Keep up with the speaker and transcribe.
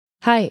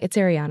Hi, it's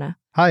Ariana.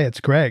 Hi,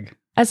 it's Greg.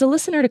 As a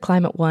listener to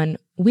Climate One,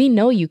 we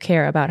know you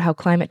care about how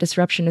climate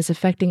disruption is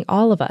affecting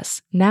all of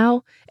us,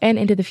 now and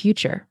into the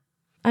future.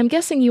 I'm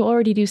guessing you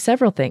already do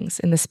several things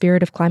in the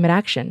spirit of climate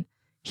action.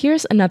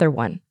 Here's another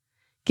one: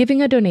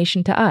 giving a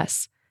donation to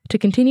us to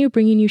continue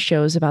bringing you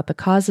shows about the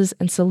causes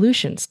and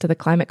solutions to the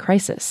climate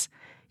crisis.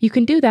 You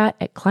can do that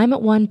at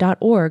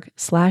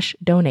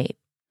climateone.org/donate.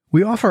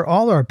 We offer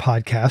all our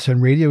podcasts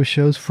and radio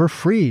shows for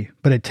free,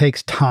 but it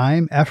takes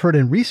time, effort,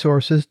 and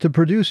resources to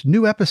produce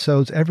new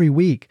episodes every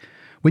week.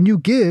 When you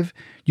give,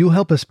 you'll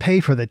help us pay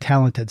for the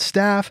talented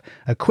staff,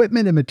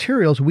 equipment, and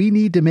materials we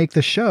need to make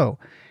the show.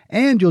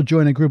 And you'll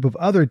join a group of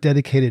other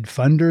dedicated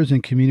funders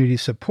and community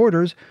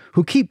supporters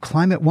who keep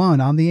Climate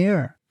One on the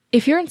air.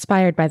 If you're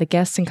inspired by the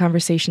guests and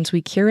conversations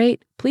we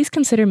curate, please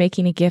consider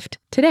making a gift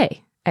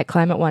today at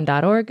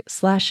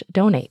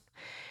climateone.org/donate.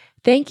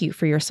 Thank you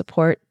for your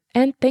support,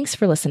 and thanks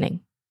for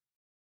listening.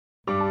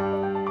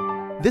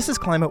 This is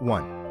Climate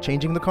One,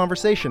 changing the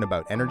conversation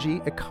about energy,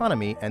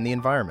 economy, and the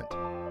environment.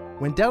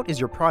 When doubt is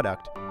your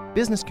product,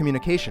 business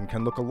communication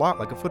can look a lot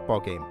like a football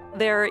game.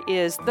 There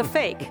is the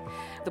fake,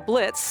 the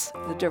blitz,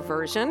 the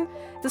diversion,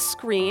 the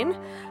screen,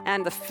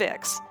 and the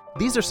fix.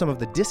 These are some of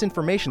the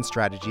disinformation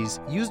strategies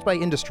used by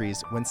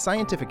industries when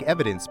scientific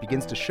evidence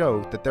begins to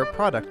show that their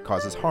product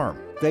causes harm.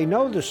 They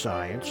know the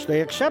science, they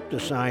accept the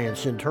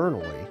science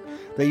internally,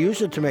 they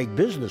use it to make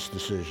business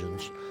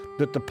decisions,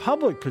 but the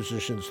public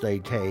positions they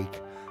take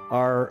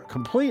are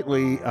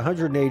completely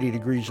 180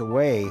 degrees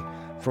away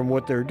from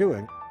what they're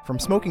doing. From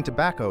smoking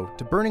tobacco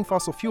to burning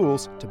fossil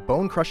fuels to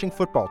bone-crushing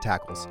football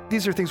tackles.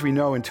 These are things we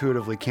know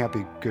intuitively can't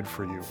be good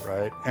for you,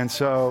 right? And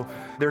so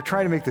they're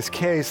trying to make this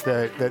case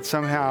that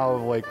somehow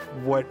like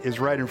what is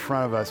right in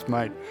front of us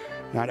might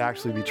not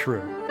actually be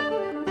true.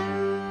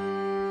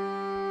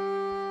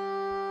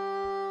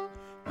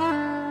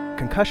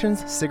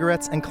 Concussions,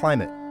 cigarettes, and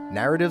climate.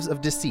 Narratives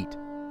of deceit.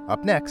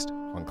 Up next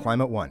on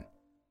Climate One.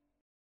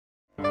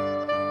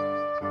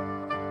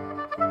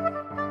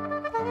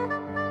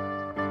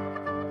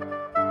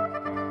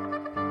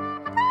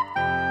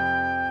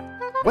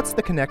 What's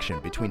the connection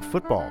between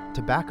football,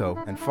 tobacco,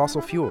 and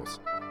fossil fuels?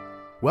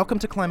 Welcome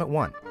to Climate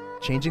One,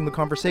 changing the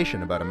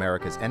conversation about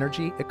America's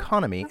energy,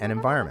 economy, and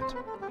environment.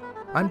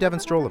 I'm Devin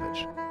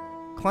Strolovich.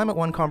 Climate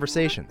One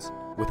conversations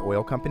with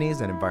oil companies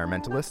and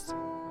environmentalists,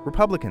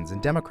 Republicans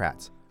and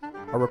Democrats,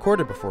 are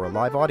recorded before a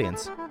live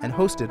audience and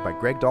hosted by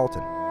Greg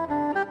Dalton.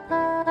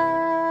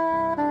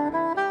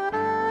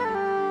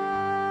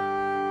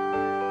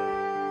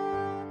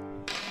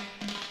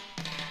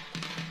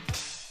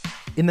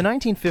 In the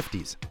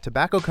 1950s,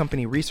 tobacco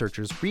company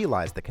researchers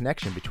realized the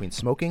connection between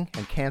smoking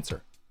and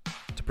cancer.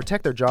 To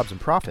protect their jobs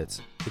and profits,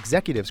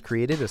 executives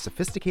created a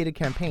sophisticated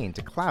campaign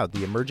to cloud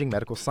the emerging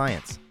medical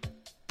science.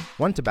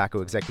 One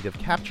tobacco executive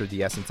captured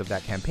the essence of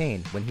that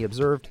campaign when he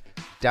observed,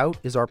 "Doubt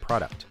is our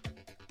product."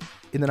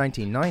 In the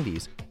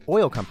 1990s,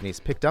 oil companies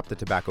picked up the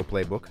tobacco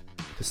playbook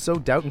to sow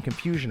doubt and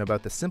confusion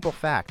about the simple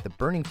fact that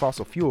burning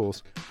fossil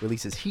fuels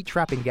releases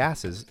heat-trapping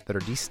gases that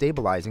are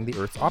destabilizing the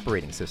Earth's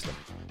operating system.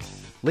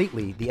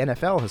 Lately, the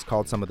NFL has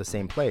called some of the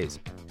same plays,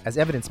 as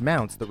evidence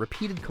mounts that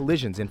repeated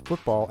collisions in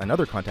football and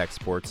other contact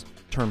sports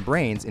turn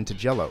brains into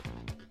jello.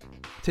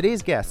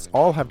 Today's guests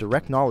all have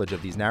direct knowledge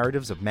of these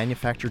narratives of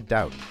manufactured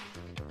doubt.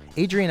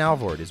 Adrian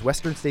Alvord is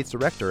Western States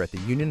Director at the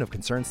Union of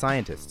Concerned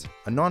Scientists,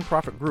 a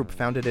nonprofit group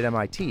founded at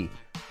MIT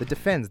that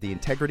defends the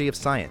integrity of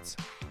science.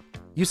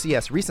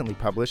 UCS recently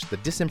published the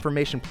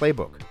Disinformation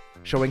Playbook,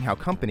 showing how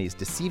companies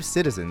deceive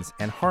citizens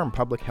and harm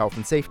public health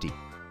and safety.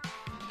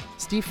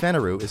 Steve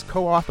Feneru is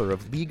co-author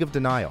of League of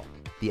Denial,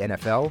 the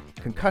NFL,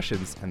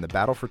 Concussions, and the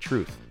Battle for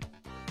Truth.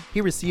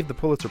 He received the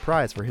Pulitzer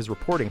Prize for his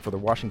reporting for the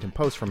Washington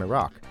Post from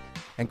Iraq,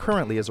 and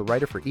currently is a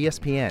writer for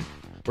ESPN,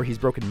 where he's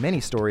broken many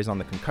stories on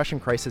the concussion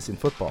crisis in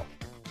football.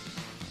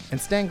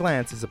 And Stan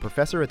Glantz is a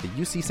professor at the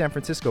UC San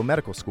Francisco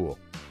Medical School.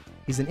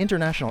 He's an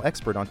international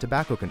expert on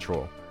tobacco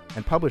control,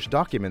 and published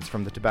documents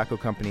from the tobacco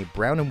company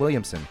Brown &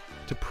 Williamson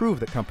to prove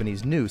that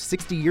companies knew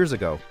 60 years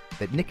ago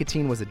that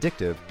nicotine was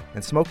addictive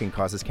and smoking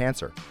causes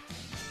cancer.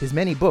 His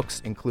many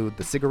books include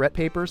The Cigarette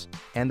Papers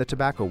and The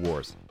Tobacco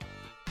Wars.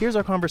 Here's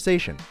our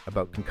conversation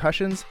about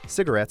concussions,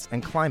 cigarettes,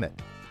 and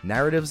climate,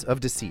 narratives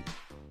of deceit.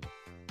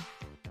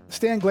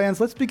 Stan Glantz,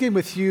 let's begin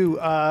with you.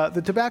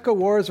 The tobacco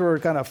wars were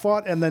kind of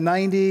fought in the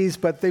 90s,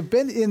 but they've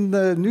been in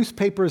the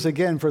newspapers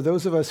again for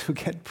those of us who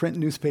get print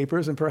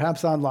newspapers and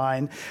perhaps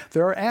online.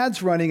 There are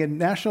ads running in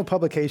national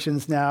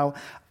publications now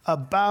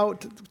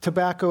about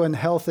tobacco and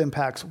health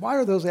impacts. Why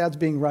are those ads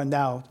being run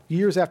now,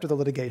 years after the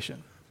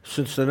litigation?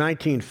 Since the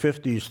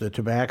 1950s, the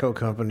tobacco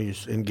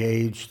companies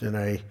engaged in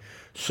a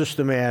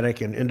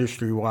systematic and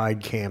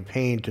industry-wide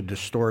campaign to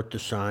distort the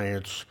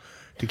science,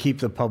 to keep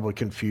the public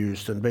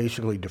confused, and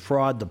basically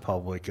defraud the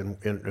public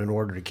in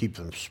order to keep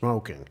them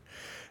smoking.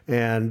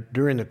 And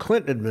during the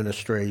Clinton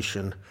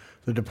administration,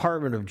 the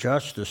Department of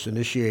Justice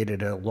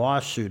initiated a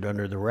lawsuit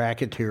under the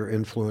Racketeer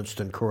Influenced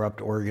and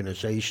Corrupt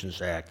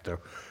Organizations Act, the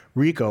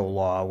RICO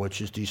law,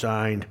 which is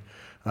designed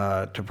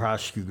to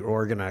prosecute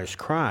organized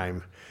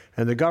crime.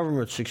 And the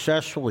government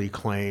successfully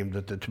claimed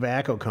that the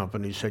tobacco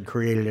companies had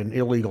created an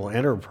illegal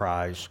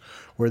enterprise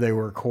where they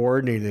were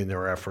coordinating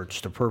their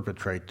efforts to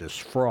perpetrate this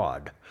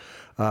fraud.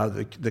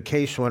 The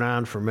case went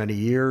on for many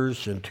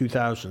years. In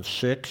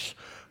 2006,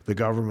 the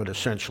government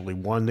essentially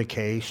won the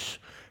case,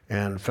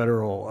 and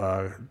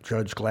federal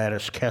Judge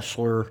Gladys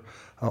Kessler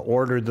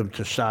ordered them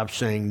to stop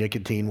saying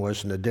nicotine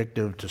wasn't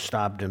addictive, to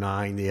stop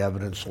denying the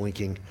evidence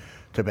linking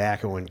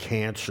tobacco and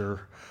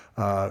cancer.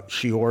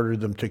 She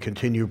ordered them to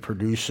continue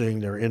producing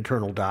their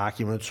internal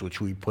documents, which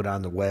we put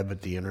on the web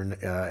at the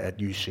internet at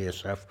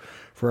UCSF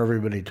for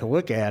everybody to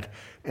look at.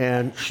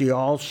 And she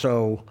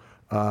also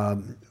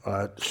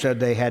said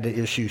they had to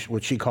issue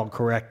what she called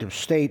corrective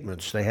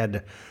statements. They had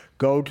to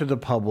go to the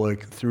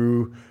public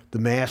through the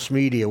mass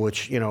media,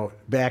 which,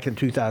 back in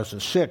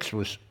 2006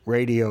 was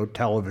radio,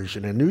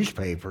 television, and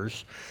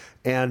newspapers,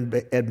 and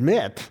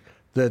admit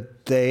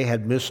that they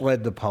had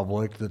misled the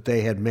public, that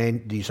they had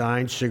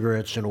designed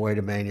cigarettes in a way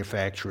to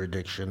manufacture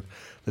addiction,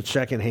 that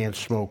secondhand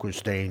smoke was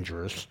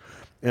dangerous.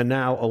 And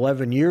now,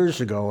 11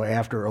 years ago,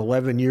 after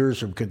 11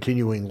 years of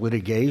continuing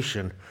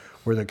litigation,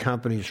 where the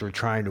companies were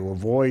trying to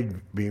avoid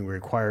being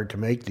required to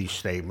make these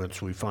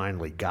statements, we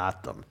finally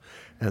got them.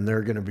 And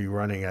they're going to be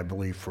running, I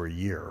believe, for a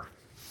year.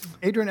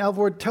 Adrian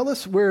Alvord, tell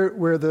us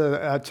where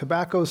the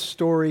tobacco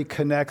story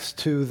connects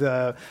to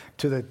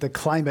the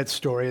climate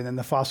story and then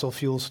the fossil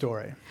fuel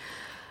story.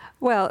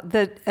 Well,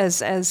 as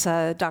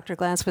Dr.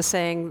 Glantz was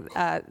saying,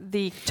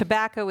 the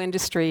tobacco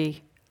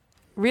industry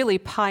really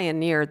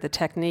pioneered the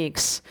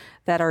techniques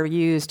that are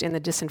used in the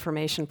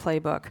disinformation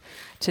playbook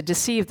to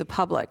deceive the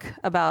public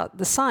about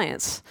the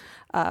science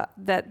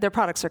that their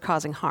products are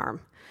causing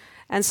harm.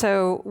 And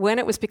so when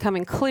it was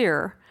becoming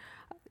clear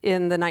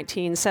in the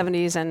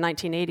 1970s and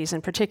 1980s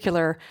in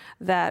particular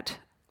that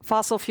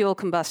fossil fuel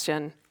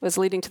combustion was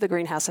leading to the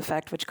greenhouse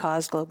effect, which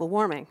caused global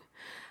warming,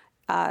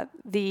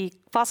 the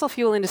fossil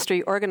fuel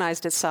industry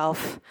organized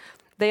itself.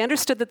 They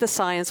understood that the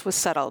science was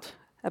settled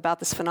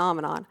about this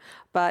phenomenon,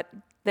 but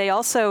they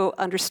also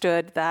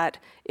understood that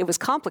it was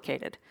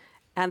complicated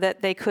and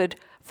that they could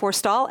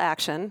forestall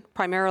action,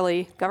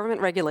 primarily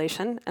government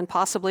regulation, and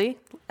possibly,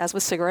 as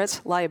with cigarettes,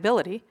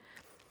 liability,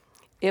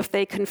 if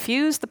they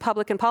confused the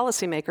public and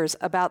policymakers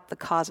about the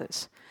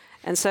causes.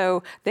 And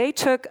so they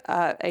took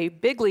a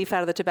big leaf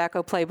out of the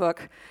tobacco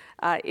playbook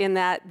in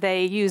that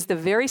they used the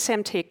very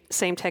same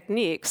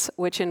techniques,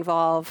 which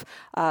involve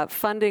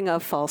funding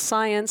of false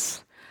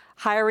science,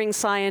 hiring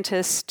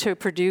scientists to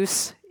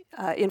produce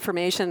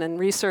information and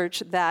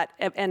research that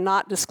and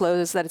not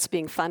disclose that it's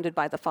being funded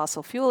by the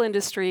fossil fuel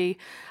industry,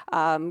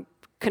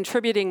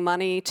 contributing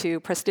money to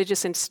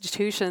prestigious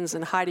institutions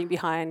and hiding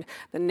behind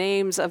the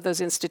names of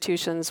those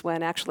institutions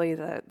when actually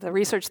the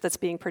research that's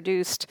being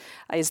produced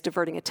is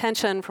diverting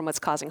attention from what's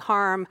causing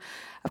harm.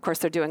 Of course,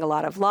 they're doing a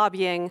lot of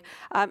lobbying.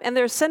 And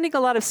they're sending a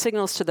lot of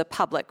signals to the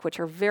public, which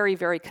are very,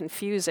 very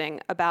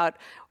confusing about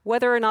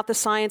whether or not the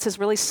science is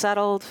really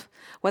settled,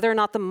 whether or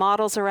not the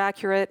models are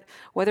accurate,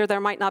 whether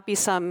there might not be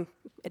some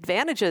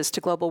advantages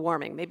to global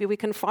warming. Maybe we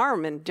can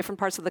farm in different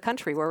parts of the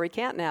country where we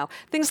can't now.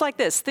 Things like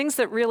this, things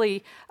that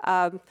really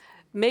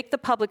make the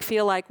public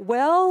feel like,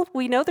 well,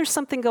 we know there's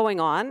something going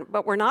on,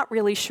 but we're not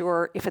really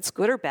sure if it's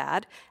good or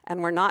bad,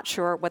 and we're not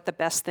sure what the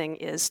best thing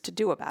is to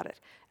do about it.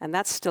 And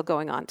that's still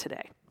going on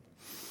today.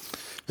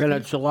 And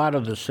it's a lot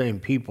of the same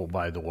people,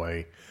 by the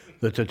way,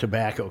 that the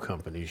tobacco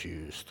companies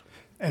used.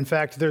 In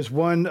fact, there's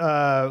one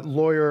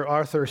lawyer,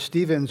 Arthur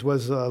Stevens,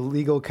 was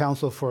legal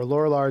counsel for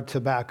Lorillard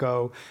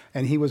Tobacco,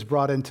 and he was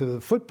brought into the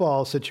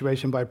football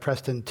situation by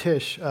Preston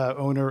Tisch,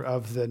 owner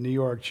of the New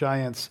York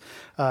Giants.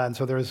 And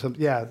so there's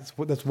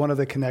that's one of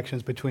the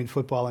connections between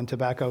football and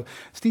tobacco.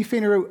 Steve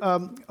Feiner,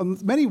 in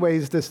many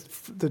ways,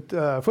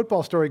 the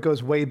football story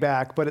goes way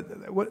back,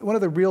 but one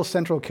of the real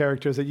central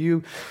characters that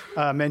you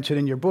mentioned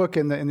in your book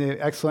and in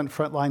the excellent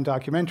Frontline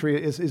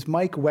documentary is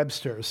Mike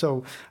Webster.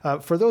 So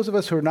for those of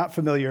us who are not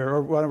familiar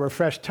or want to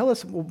refresh, tell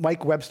us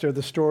Mike Webster,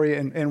 the story,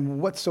 and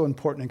what's so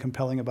important and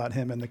compelling about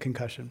him and the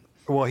concussion.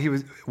 Well,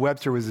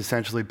 Webster was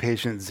essentially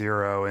patient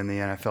zero in the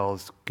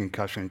NFL's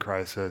concussion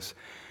crisis.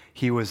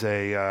 He was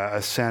a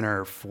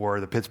center for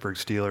the Pittsburgh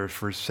Steelers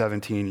for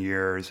 17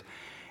 years,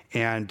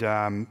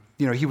 and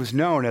he was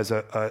known as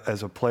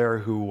a player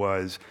who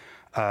was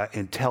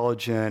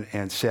intelligent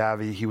and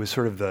savvy. He was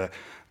sort of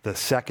the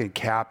second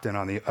captain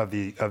of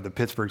the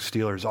Pittsburgh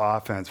Steelers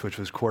offense, which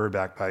was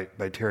quarterbacked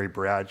by Terry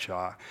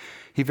Bradshaw.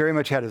 He very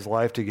much had his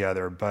life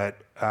together, but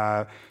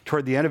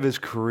toward the end of his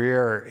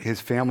career,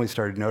 his family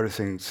started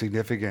noticing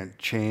significant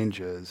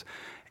changes.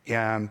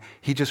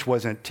 He just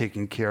wasn't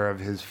taking care of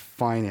his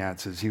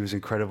finances. He was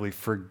incredibly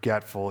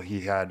forgetful. He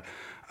had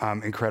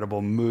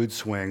incredible mood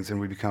swings and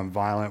would become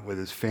violent with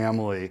his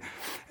family.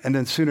 And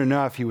then soon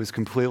enough, he was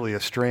completely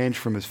estranged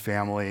from his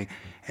family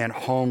and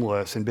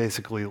homeless and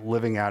basically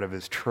living out of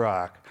his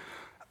truck.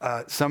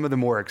 Some of the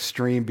more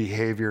extreme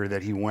behavior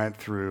that he went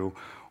through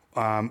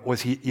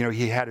was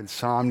he had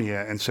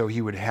insomnia, and so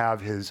he would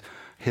have his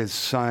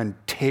son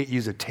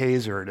use a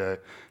taser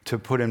to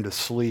put him to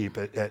sleep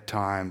at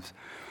times.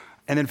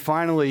 And then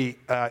finally,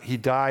 he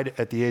died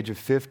at the age of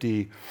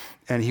 50,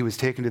 and he was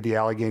taken to the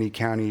Allegheny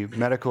County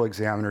Medical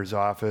Examiner's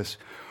office,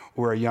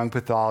 where a young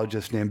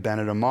pathologist named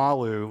Bennett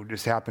Amalu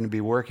just happened to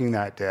be working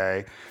that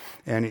day.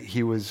 And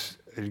he was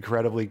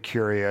incredibly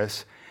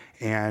curious,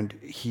 and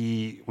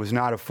he was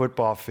not a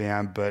football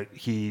fan, but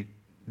he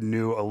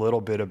knew a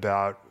little bit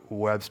about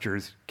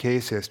Webster's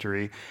case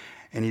history,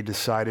 and he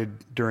decided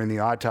during the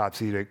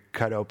autopsy to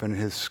cut open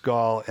his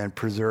skull and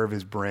preserve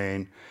his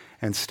brain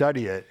and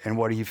study it. And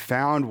what he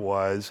found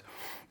was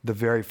the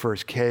very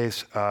first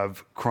case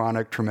of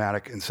chronic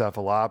traumatic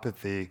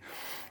encephalopathy,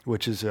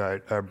 which is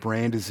a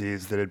brain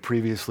disease that had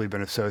previously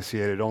been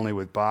associated only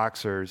with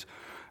boxers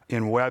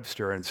in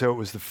Webster. And so it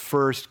was the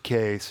first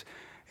case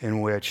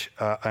in which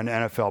an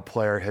NFL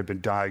player had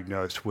been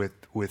diagnosed with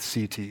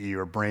CTE,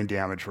 or brain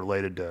damage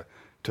related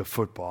to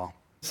football.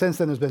 Since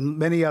then, there's been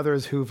many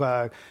others who've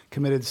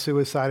committed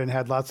suicide and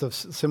had lots of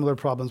similar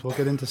problems. We'll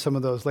get into some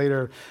of those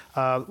later.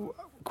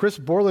 Chris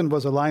Borland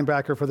was a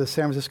linebacker for the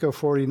San Francisco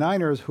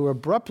 49ers who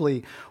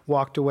abruptly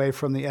walked away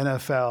from the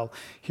NFL.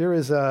 Here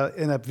is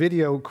in a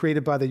video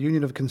created by the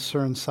Union of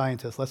Concerned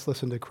Scientists. Let's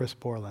listen to Chris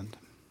Borland.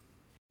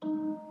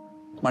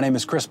 My name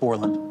is Chris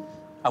Borland.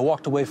 I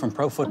walked away from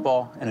pro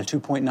football and a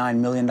 $2.9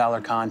 million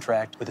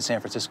contract with the San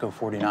Francisco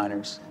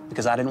 49ers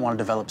because I didn't want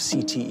to develop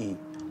CTE,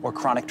 or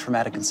chronic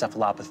traumatic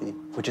encephalopathy,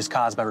 which is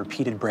caused by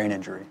repeated brain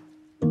injury.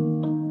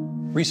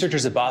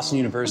 Researchers at Boston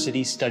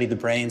University studied the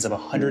brains of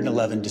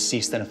 111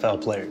 deceased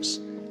NFL players.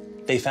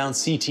 They found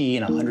CTE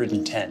in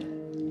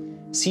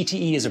 110.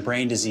 CTE is a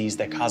brain disease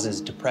that causes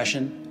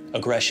depression,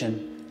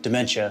 aggression,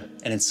 dementia,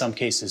 and in some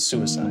cases,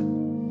 suicide.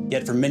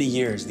 Yet for many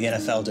years, the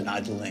NFL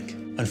denied the link.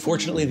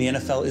 Unfortunately, the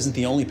NFL isn't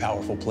the only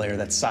powerful player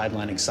that's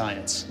sidelining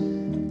science.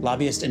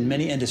 Lobbyists in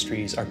many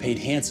industries are paid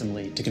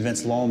handsomely to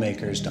convince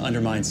lawmakers to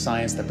undermine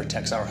science that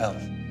protects our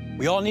health.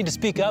 We all need to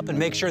speak up and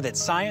make sure that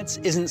science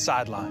isn't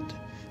sidelined.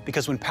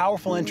 Because when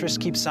powerful interests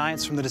keep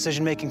science from the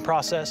decision-making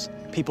process,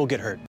 people get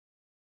hurt.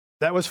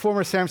 That was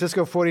former San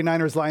Francisco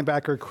 49ers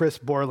linebacker Chris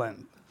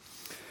Borland.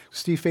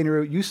 Steve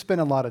Fainarou, you spent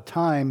a lot of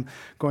time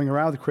going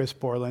around with Chris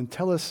Borland.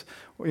 Tell us,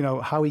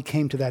 how he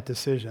came to that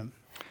decision.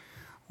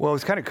 Well, it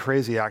was kind of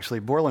crazy, actually.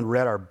 Borland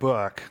read our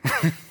book,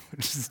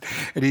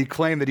 and he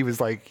claimed that he was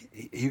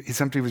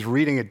he was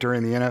reading it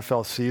during the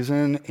NFL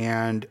season,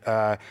 and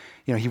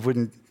he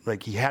wouldn't,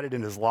 he had it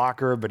in his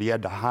locker, but he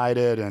had to hide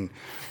it, and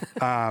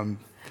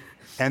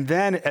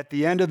then at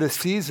the end of the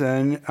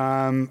season,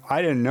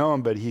 I didn't know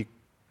him, but he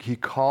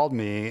called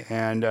me,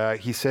 and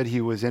he said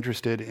he was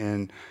interested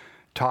in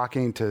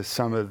talking to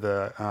some of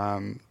the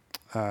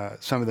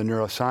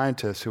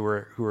neuroscientists who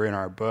were in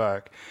our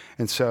book.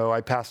 And so I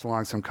passed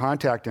along some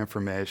contact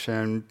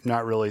information,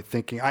 not really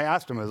thinking. I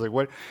asked him, I was like,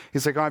 what?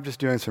 He's like, oh, I'm just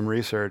doing some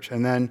research.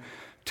 And then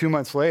 2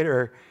 months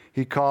later,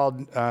 he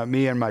called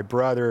me and my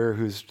brother,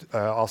 who's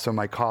also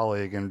my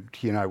colleague, and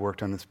he and I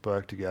worked on this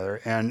book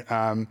together.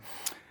 And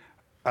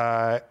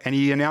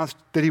he announced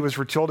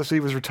that told us he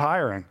was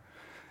retiring,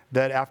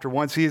 that after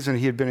one season,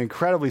 he had been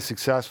incredibly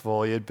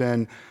successful. He had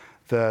been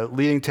the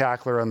leading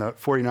tackler on the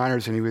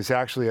 49ers, and he was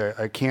actually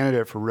a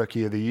candidate for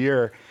Rookie of the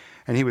Year,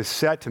 and he was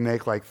set to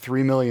make like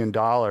 $3 million,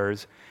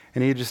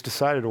 and he just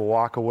decided to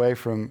walk away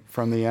from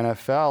the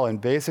NFL. And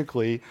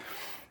basically,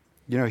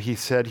 he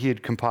said he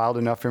had compiled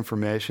enough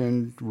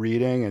information,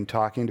 reading and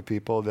talking to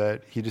people,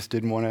 that he just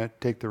didn't want to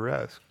take the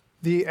risk.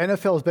 The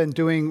NFL has been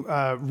doing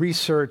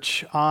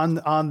research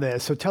on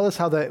this. So tell us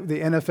how the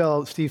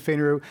NFL, Steve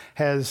Fainarou,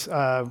 has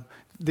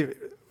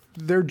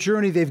their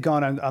journey they've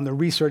gone on the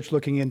research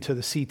looking into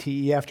the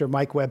CTE after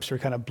Mike Webster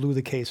kind of blew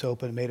the case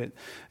open and made it,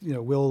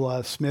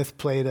 Will Smith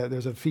played,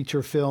 there's a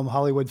feature film,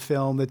 Hollywood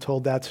film that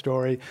told that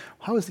story.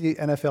 How has the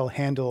NFL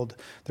handled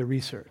the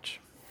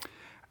research?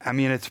 I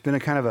mean, it's been a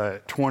kind of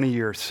a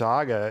 20-year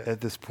saga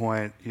at this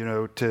point,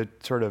 to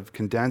sort of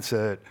condense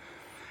it.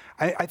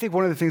 I think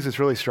one of the things that's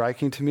really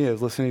striking to me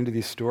is listening to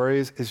these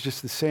stories is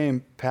just the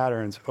same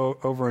patterns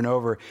over and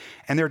over.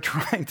 And they're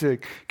trying to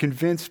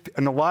convince,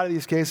 in a lot of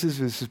these cases,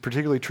 this is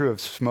particularly true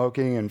of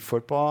smoking and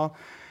football.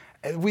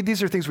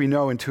 These are things we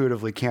know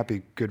intuitively can't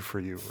be good for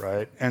you,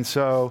 right? And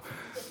so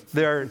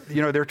they're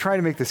trying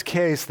to make this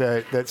case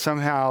that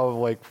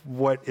somehow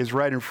what is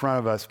right in front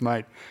of us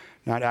might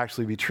not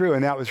actually be true.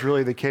 And that was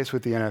really the case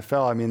with the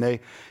NFL. I mean,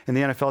 in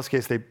the NFL's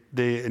case,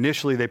 they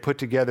initially put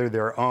together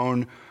their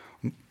own,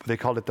 they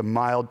called it the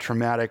Mild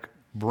Traumatic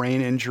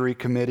Brain Injury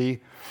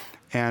Committee,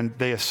 and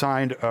they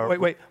assigned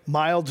a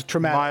mild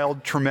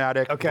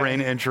traumatic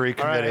brain injury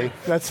committee.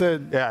 Right. That's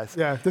it. Yes.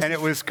 Yeah. And it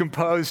was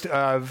composed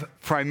of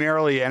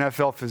primarily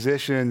NFL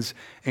physicians,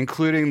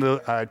 including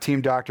the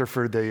team doctor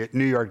for the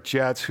New York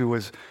Jets, who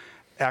was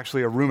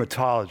actually a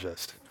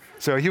rheumatologist.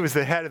 So he was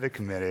the head of the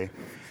committee.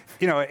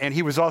 And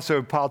he was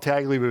also, Paul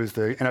Tagliabue was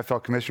the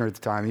NFL commissioner at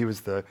the time. He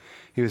was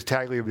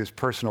Tagliabue's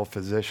personal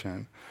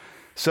physician.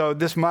 So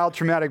this Mild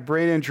Traumatic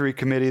Brain Injury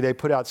Committee, they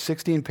put out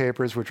 16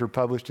 papers, which were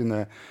published in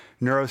the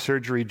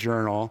Neurosurgery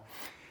Journal.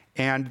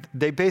 And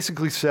they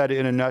basically said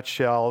in a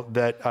nutshell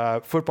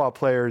that football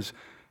players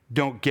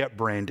don't get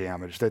brain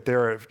damage, that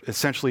they're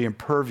essentially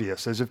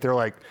impervious, as if they're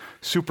like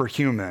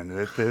superhuman,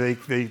 that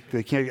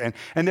they can't,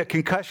 and that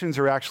concussions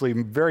are actually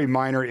very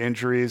minor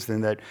injuries,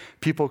 and that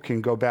people can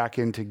go back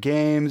into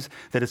games,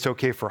 that it's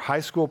okay for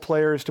high school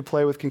players to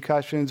play with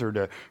concussions or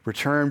to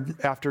return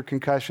after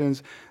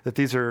concussions, that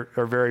these are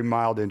very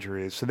mild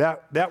injuries. So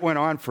that went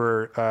on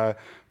for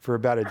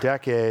about a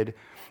decade,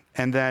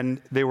 and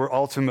then they were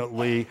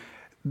ultimately,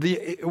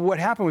 what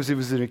happened was it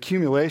was an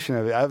accumulation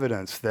of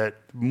evidence that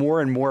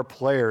more and more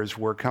players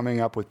were coming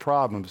up with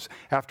problems.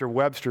 After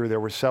Webster, there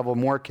were several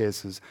more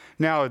cases.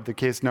 Now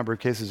the number of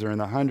cases are in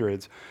the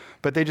hundreds,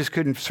 but they just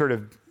couldn't sort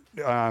of,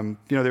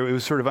 it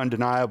was sort of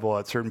undeniable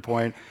at a certain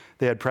point.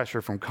 They had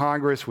pressure from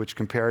Congress, which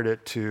compared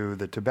it to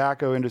the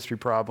tobacco industry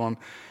problem.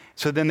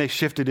 So then they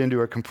shifted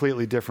into a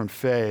completely different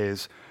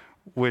phase,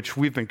 which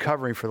we've been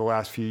covering for the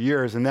last few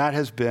years, and that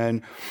has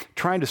been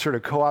trying to sort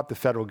of co-opt the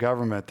federal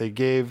government. They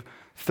gave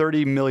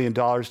 $30 million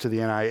to the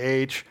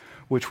NIH,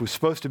 which was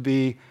supposed to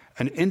be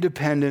an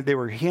independent, they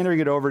were handing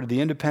it over to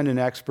the independent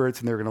experts,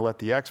 and they were going to let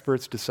the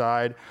experts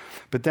decide.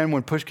 But then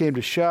when push came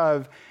to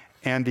shove,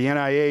 and the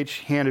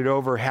NIH handed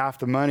over half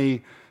the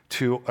money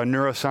to a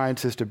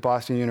neuroscientist at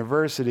Boston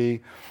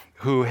University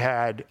who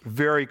had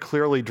very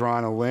clearly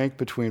drawn a link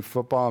between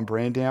football and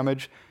brain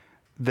damage,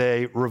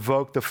 they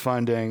revoked the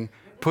funding,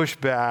 pushed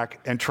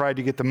back, and tried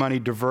to get the money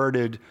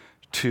diverted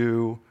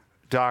to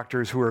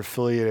doctors who were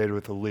affiliated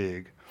with the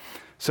league.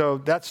 So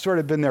that's sort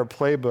of been their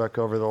playbook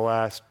over the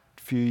last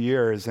few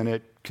years, and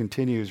it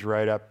continues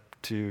right up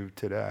to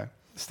today.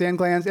 Stan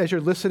Glantz, as you're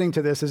listening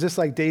to this, is this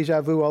like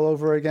deja vu all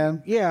over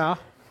again? Yeah.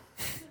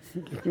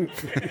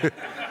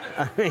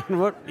 It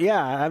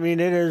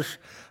is.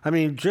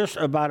 Just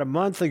about a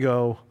month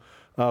ago,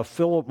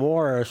 Philip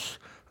Morris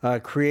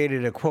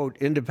created a, quote,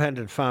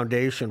 independent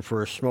foundation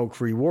for a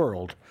smoke-free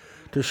world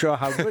to show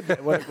how good,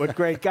 what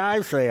great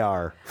guys they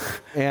are.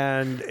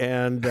 And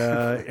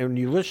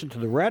you listen to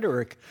the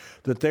rhetoric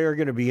that they're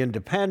going to be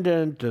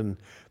independent, and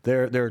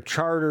their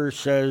charter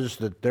says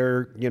that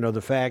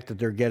the fact that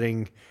they're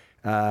getting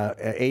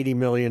 $80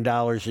 million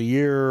a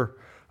year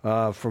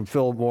from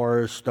Philip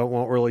Morris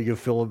won't really give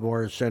Philip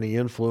Morris any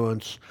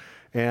influence.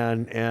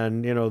 And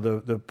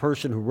the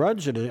person who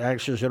runs it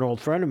actually is an old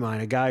friend of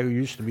mine, a guy who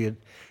used to be an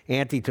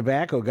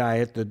anti-tobacco guy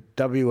at the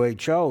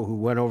WHO who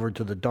went over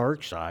to the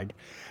dark side.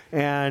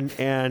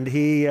 And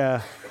he,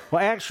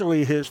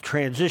 actually his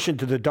transition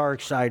to the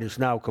dark side is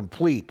now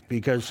complete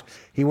because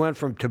he went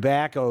from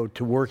tobacco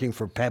to working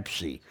for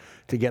Pepsi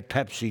to get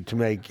Pepsi to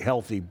make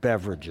healthy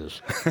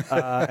beverages.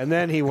 And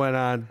then he went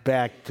on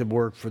back to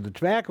work for the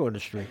tobacco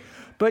industry.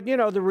 But,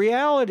 the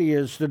reality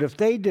is that if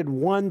they did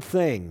one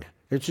thing,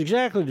 it's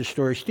exactly the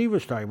story Steve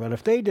was talking about.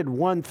 If they did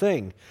one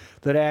thing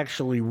that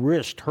actually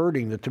risked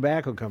hurting the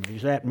tobacco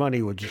companies, that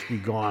money would just be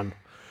gone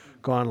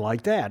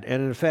like that.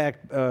 And in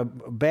fact,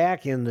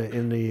 back in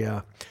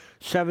the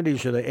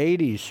 70s or the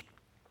 80s,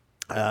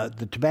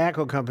 the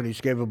tobacco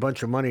companies gave a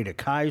bunch of money to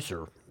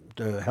Kaiser,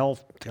 the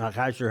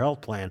Kaiser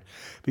Health Plan,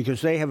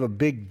 because they have a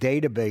big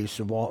database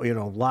of all,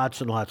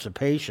 lots and lots of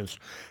patients.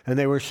 And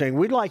they were saying,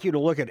 we'd like you to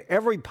look at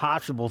every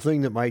possible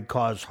thing that might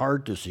cause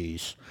heart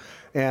disease.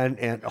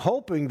 And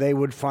hoping they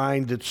would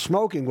find that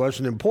smoking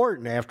wasn't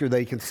important after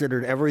they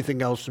considered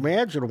everything else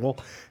imaginable,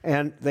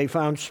 and they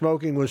found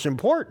smoking was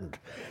important.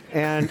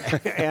 And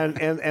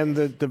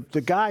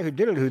the guy who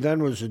did it, who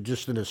then was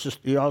just an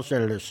assistant, he also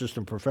had an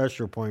assistant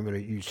professor appointment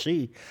at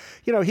UC,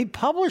 he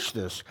published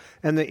this,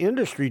 and the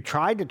industry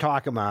tried to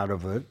talk him out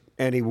of it.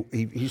 And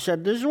he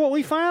said, this is what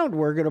we found,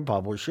 we're going to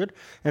publish it.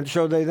 And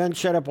so they then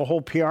set up a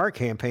whole PR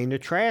campaign to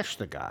trash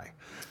the guy.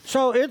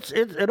 So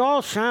it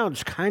all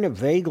sounds kind of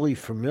vaguely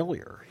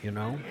familiar,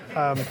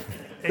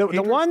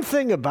 The one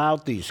thing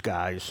about these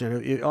guys,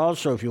 and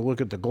also if you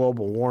look at the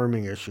global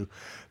warming issue,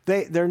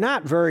 they're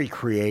not very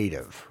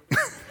creative.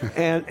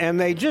 and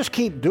they just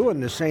keep doing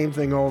the same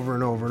thing over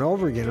and over and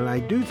over again. And I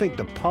do think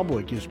the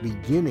public is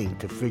beginning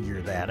to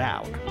figure that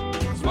out.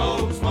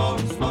 Smoke, smoke,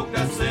 smoke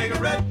that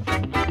cigarette.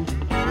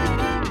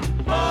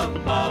 Puff,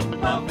 puff,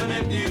 puff, and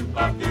if you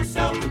puff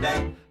yourself to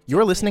death.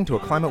 You're listening to a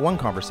Climate One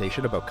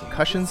conversation about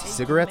concussions,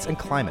 cigarettes, and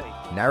climate,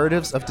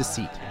 narratives of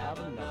deceit.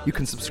 You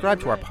can subscribe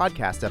to our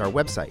podcast at our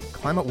website,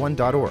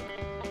 climateone.org.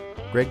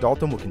 Greg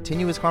Dalton will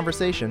continue his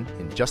conversation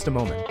in just a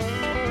moment.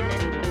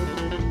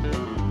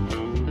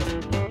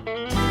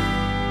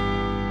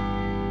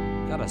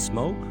 Gotta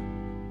smoke?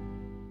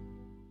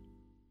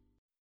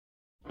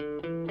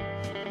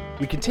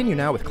 We continue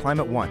now with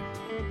Climate One.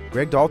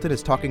 Greg Dalton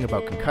is talking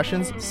about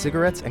concussions,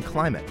 cigarettes, and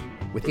climate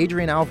with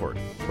Adrian Alvord,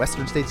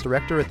 Western States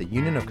Director at the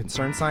Union of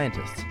Concerned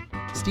Scientists,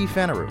 Steve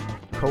Fanneru,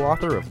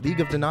 co-author of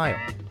League of Denial,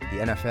 the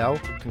NFL,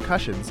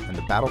 Concussions, and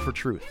the Battle for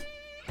Truth,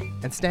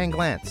 and Stan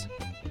Glantz,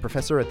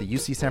 professor at the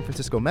UC San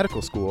Francisco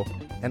Medical School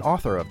and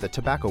author of The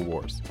Tobacco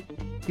Wars.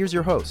 Here's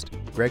your host,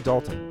 Greg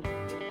Dalton.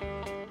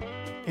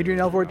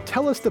 Adrian Elvord,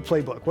 tell us the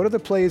playbook. What are the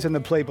plays in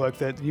the playbook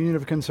that the Union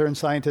of Concerned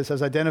Scientists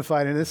has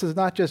identified? And this is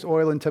not just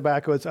oil and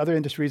tobacco, it's other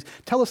industries.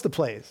 Tell us the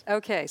plays.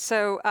 Okay,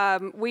 so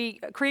we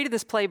created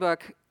this playbook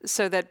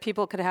so that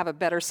people could have a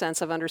better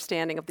sense of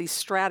understanding of these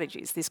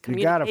strategies, these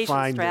communication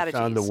strategies. You got to find this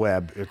on the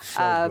web. It's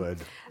so good.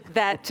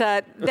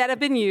 That have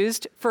been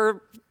used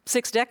for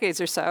 6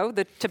 decades or so.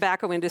 The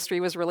tobacco industry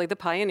was really the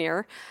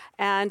pioneer.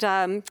 And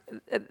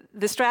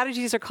the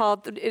strategies are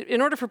called,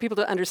 in order for people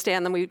to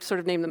understand them, we sort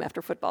of name them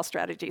after football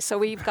strategies. So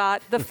we've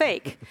got the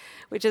fake,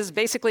 which is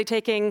basically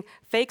taking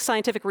fake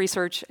scientific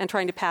research and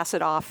trying to pass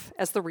it off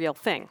as the real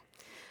thing.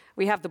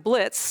 We have the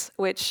blitz,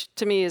 which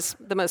to me is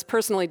the most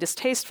personally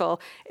distasteful.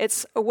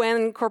 It's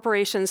when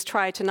corporations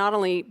try to not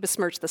only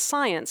besmirch the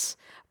science,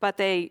 but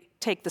they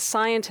take the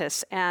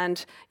scientists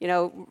and,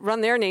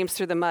 run their names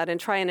through the mud and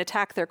try and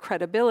attack their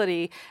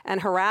credibility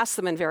and harass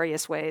them in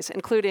various ways,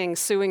 including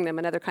suing them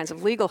and other kinds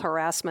of legal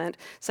harassment,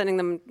 sending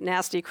them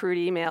nasty, crude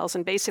emails,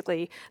 and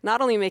basically not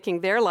only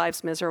making their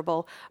lives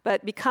miserable,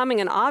 but becoming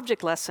an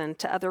object lesson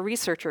to other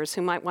researchers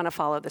who might want to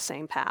follow the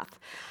same path.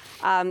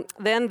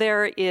 Then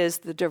there is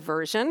the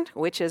diversion,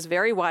 which is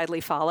very widely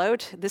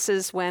followed. This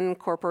is when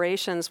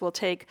corporations will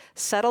take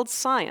settled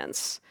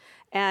science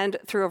and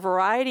through a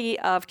variety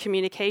of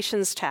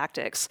communications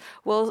tactics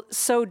will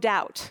sow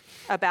doubt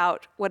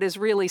about what is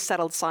really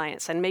settled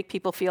science and make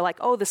people feel like,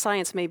 the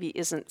science maybe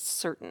isn't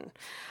certain.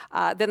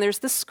 Then there's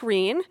the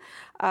screen,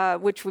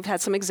 which we've had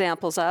some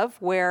examples of,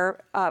 where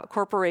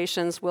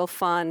corporations will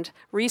fund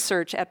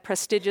research at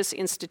prestigious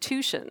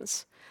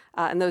institutions.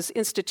 And those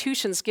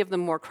institutions give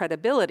them more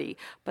credibility,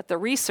 but the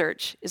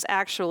research is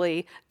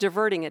actually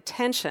diverting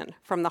attention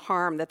from the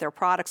harm that their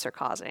products are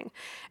causing.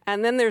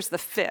 And then there's the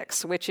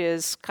fix, which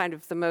is kind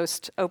of the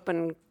most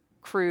open,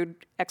 crude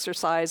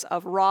exercise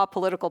of raw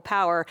political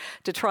power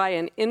to try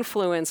and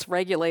influence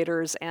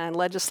regulators and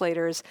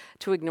legislators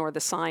to ignore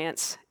the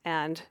science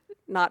and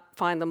not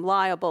find them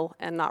liable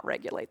and not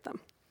regulate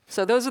them.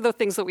 So those are the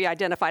things that we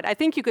identified. I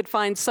think you could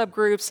find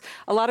subgroups.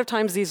 A lot of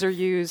times these are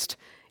used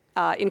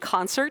in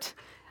concert.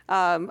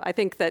 I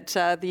think that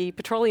the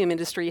petroleum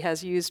industry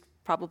has used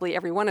probably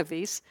every one of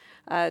these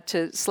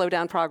to slow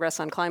down progress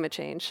on climate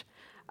change.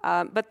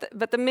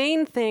 But the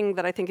main thing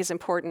that I think is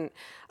important,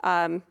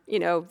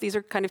 these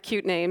are kind of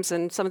cute names,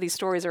 and some of these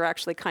stories are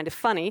actually kind of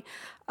funny.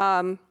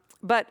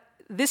 But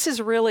this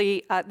is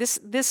really,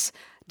 this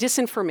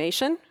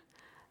disinformation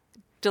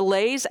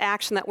delays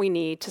action that we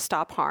need to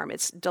stop harm.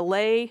 It's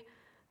delay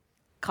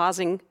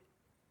causing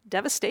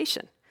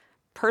devastation,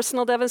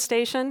 personal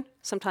devastation,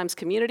 sometimes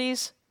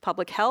communities,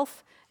 public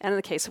health, and in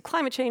the case of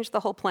climate change,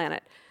 the whole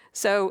planet.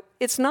 So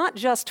it's not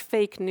just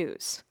fake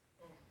news.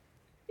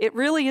 It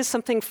really is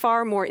something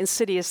far more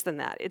insidious than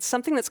that. It's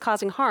something that's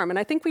causing harm, and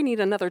I think we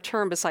need another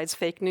term besides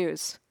fake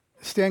news.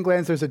 Stan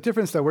Glantz, there's a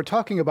difference, though. We're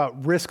talking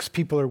about risks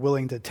people are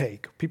willing to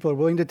take. People are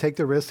willing to take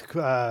the risk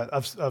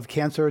of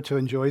cancer to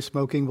enjoy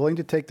smoking, willing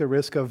to take the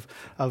risk of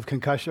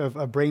concussion,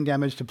 of brain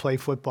damage to play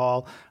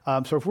football.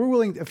 So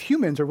if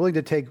humans are willing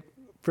to take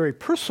very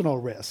personal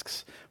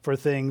risks for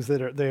things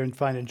that they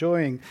find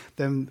enjoying,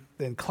 then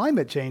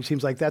climate change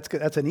seems like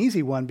that's an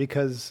easy one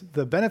because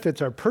the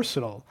benefits are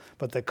personal,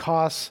 but the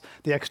costs,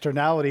 the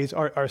externalities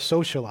are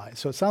socialized.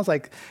 So it sounds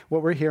like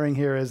what we're hearing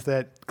here is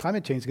that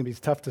climate change is going to be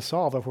tough to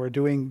solve if we're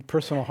doing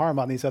personal harm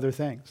on these other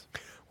things.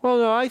 Well,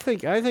 no, I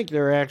think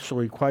there are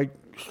actually quite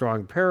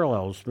strong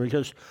parallels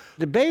because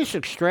the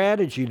basic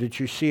strategy that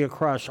you see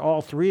across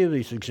all three of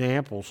these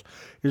examples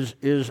is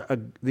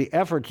the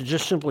effort to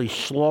just simply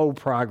slow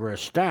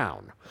progress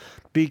down,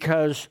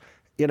 because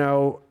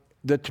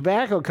the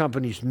tobacco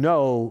companies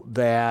know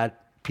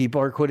that people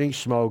are quitting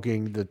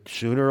smoking, that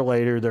sooner or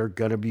later they're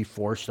going to be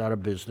forced out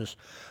of business,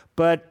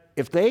 but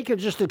if they could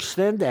just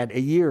extend that a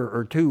year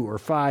or 2 or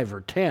 5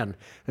 or 10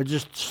 and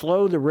just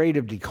slow the rate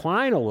of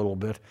decline a little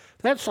bit,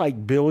 that's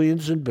like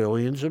billions and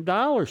billions of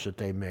dollars that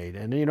they made.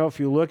 And, if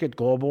you look at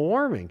global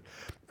warming,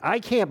 I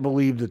can't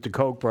believe that the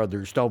Koch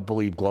brothers don't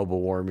believe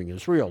global warming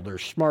is real. They're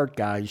smart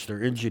guys,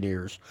 they're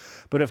engineers.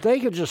 But if they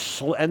could just,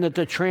 and that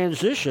the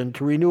transition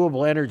to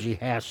renewable energy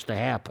has to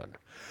happen.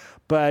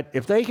 But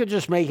if they could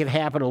just make it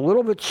happen a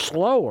little bit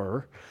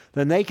slower,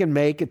 then they can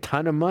make a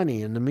ton of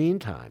money in the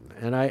meantime.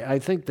 And I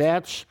think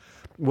that's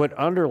what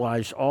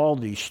underlies all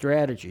these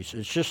strategies.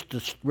 It's just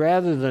this,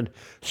 rather than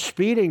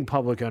speeding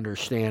public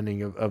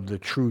understanding of the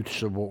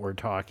truths of what we're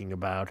talking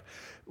about,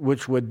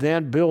 which would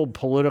then build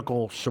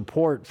political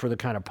support for the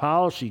kind of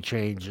policy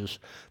changes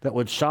that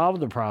would solve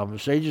the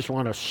problems. They just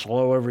want to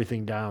slow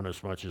everything down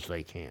as much as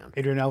they can.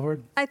 Adrian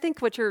Elvord? I think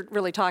what you're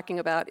really talking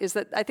about is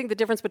that I think the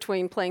difference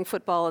between playing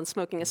football and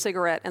smoking a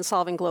cigarette and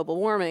solving global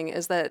warming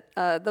is that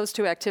those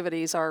two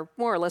activities are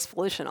more or less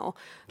volitional,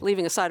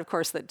 leaving aside, of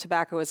course, that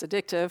tobacco is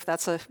addictive.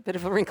 That's a bit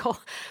of a wrinkle.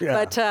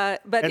 Yeah.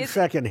 But and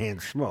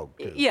secondhand smoke,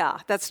 too. Yeah,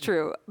 that's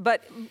true.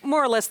 But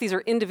more or less, these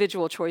are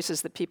individual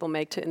choices that people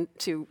make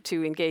to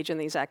engage in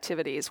these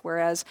activities,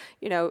 whereas,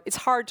 it's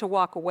hard to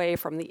walk away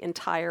from the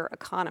entire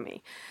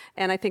economy.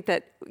 And I think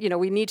that,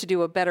 we need to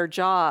do a better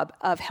job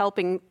of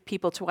helping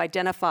people to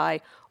identify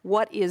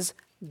what is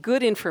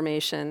good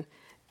information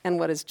and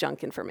what is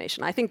junk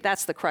information. I think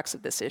that's the crux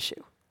of this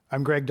issue.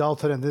 I'm Greg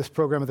Dalton, and this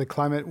program of the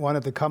Climate One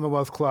at the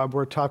Commonwealth Club,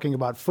 we're talking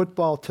about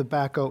football,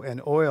 tobacco,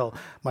 and oil.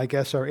 My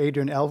guests are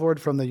Adrian Elvord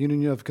from the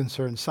Union of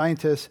Concerned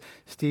Scientists,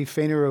 Steve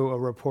Fainaru, a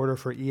reporter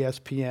for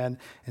ESPN,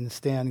 and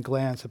Stan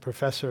Glantz,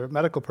 a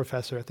medical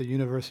professor at the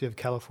University of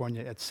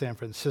California at San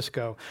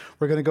Francisco.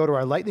 We're going to go to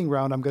our lightning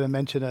round. I'm going to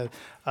mention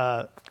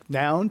a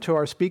noun to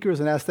our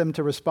speakers and ask them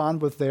to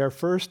respond with their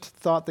first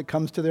thought that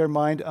comes to their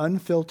mind,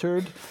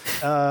 unfiltered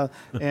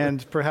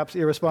and perhaps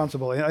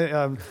irresponsible.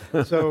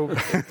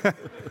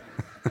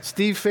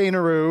 Steve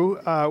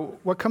Fainaru,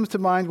 what comes to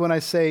mind when I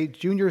say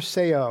Junior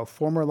Seau,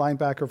 former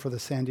linebacker for the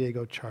San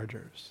Diego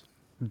Chargers?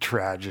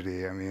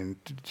 Tragedy. I mean,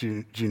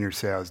 Junior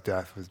Seau's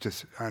death was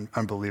just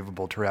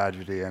unbelievable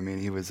tragedy. I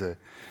mean, he was a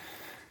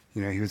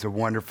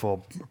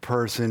wonderful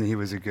person. He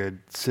was a good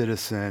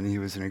citizen. He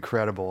was an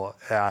incredible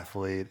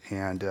athlete,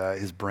 and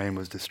his brain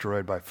was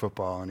destroyed by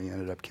football, and he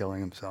ended up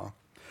killing himself.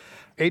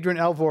 Adrian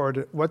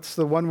Elvord, what's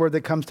the one word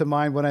that comes to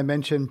mind when I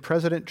mention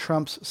President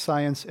Trump's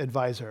science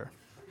advisor?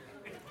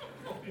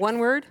 One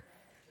word?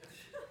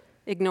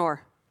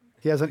 Ignore.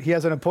 He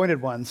hasn't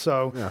appointed one.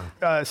 So,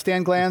 yeah.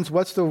 Stan Glantz,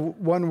 what's the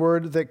one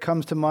word that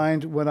comes to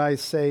mind when I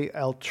say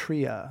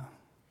Altria?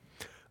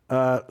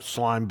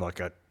 Slime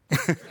bucket.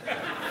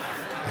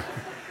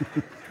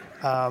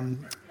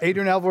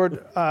 Adrian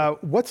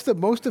Elvord, what's the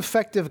most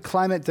effective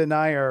climate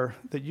denier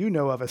that you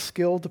know of, a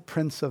skilled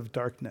prince of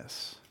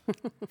darkness?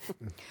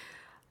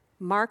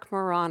 Mark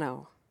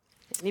Morano.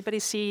 Anybody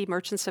see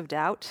Merchants of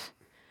Doubt?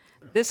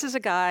 This is a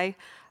guy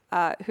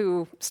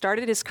who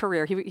started his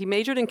career, he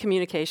majored in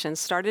communications,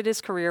 started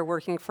his career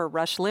working for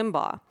Rush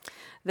Limbaugh.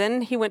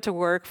 Then he went to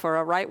work for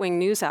a right-wing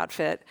news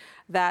outfit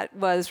that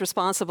was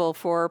responsible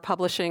for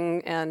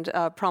publishing and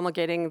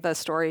promulgating the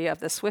story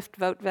of the Swift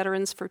Vote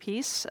Veterans for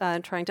Peace,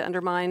 trying to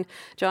undermine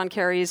John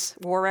Kerry's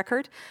war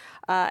record.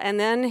 And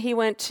then he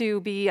went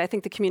to be, I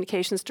think, the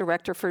communications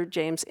director for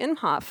James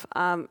Inhofe.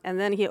 And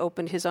then he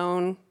opened his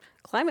own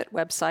climate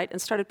website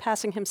and started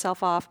passing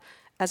himself off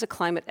as a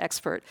climate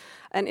expert.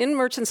 And in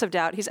Merchants of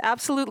Doubt, he's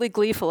absolutely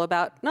gleeful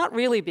about not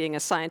really being a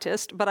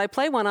scientist, but I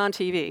play one on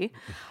TV.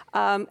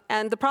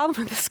 And the problem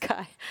with this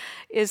guy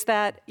is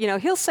that,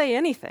 he'll say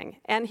anything.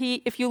 And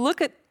if you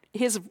look at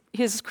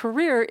his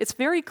career, it's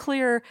very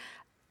clear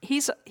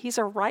he's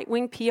a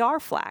right-wing PR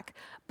flack,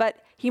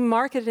 but he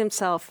marketed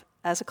himself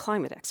as a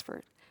climate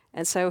expert.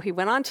 And so he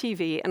went on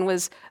TV and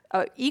was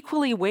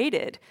equally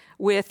weighted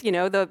with,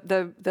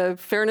 the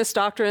fairness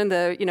doctrine,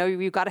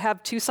 you've got to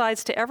have two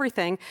sides to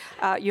everything.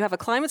 You have a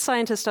climate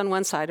scientist on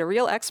one side, a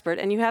real expert,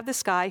 and you have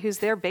this guy who's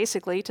there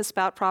basically to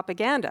spout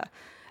propaganda.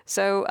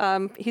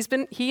 So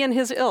he and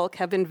his ilk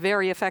have been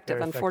very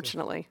effective,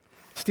 unfortunately.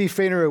 Steve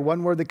Fainaru,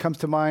 one word that comes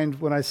to mind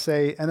when I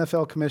say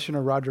NFL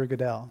Commissioner Roger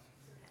Goodell.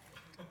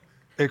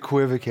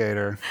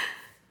 Equivocator.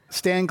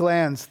 Stan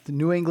Glantz, the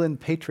New England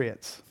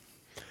Patriots.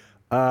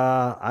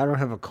 I don't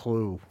have a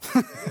clue.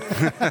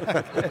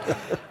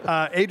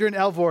 Adrian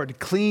Elvord,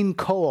 clean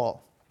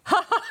coal.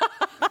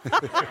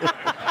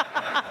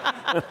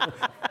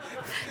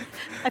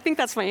 I think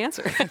that's my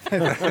answer.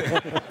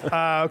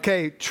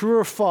 Okay, true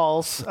or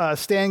false?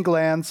 Stan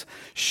Glantz,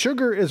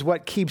 sugar is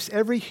what keeps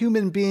every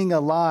human being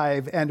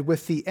alive and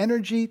with the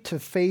energy to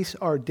face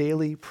our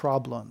daily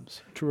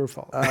problems. True or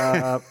false?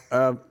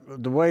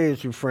 The way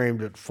as you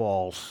framed it,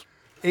 false.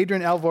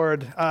 Adrian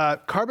Elvord,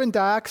 carbon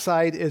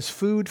dioxide is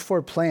food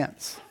for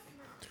plants.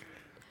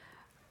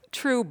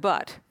 True,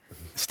 but.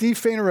 Steve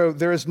Fainaru,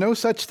 there is no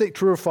such thing,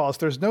 true or false,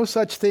 there's no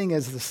such thing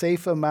as the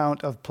safe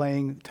amount of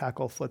playing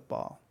tackle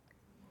football.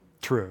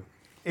 True.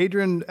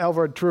 Adrian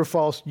Elvord, true or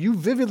false, you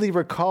vividly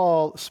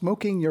recall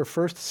smoking your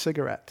first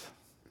cigarette.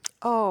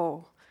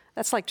 Oh,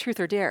 that's like truth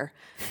or dare.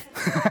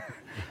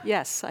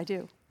 Yes, I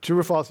do. True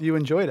or false, you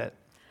enjoyed it?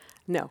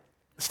 No.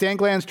 Stan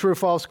Glantz, true or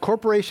false,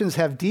 corporations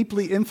have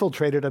deeply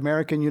infiltrated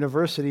American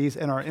universities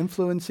and are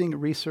influencing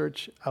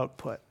research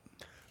output.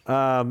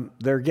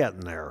 They're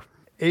getting there.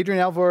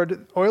 Adrian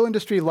Elvord, oil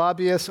industry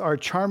lobbyists are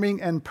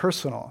charming and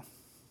personal.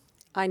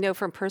 I know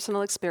from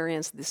personal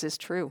experience this is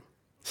true.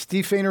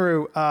 Steve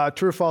Fainaru,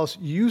 true or false,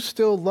 you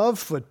still love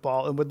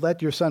football and would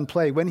let your son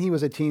play when he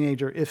was a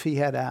teenager if he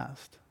had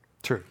asked.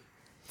 True.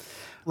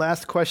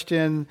 Last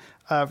question,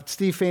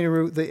 Steve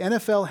Fainaru, the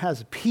NFL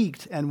has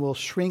peaked and will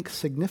shrink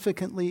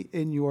significantly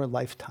in your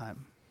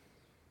lifetime.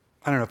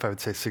 I don't know if I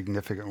would say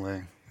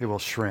significantly. It will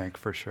shrink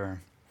for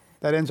sure.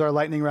 That ends our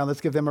lightning round.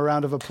 Let's give them a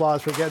round of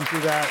applause for getting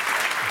through that.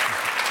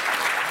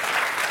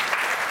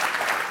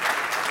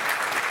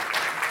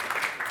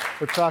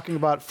 We're talking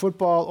about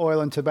football,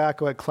 oil, and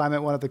tobacco at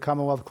Climate One at the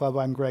Commonwealth Club.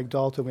 I'm Greg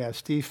Dalton. We have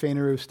Steve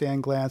Fainaru,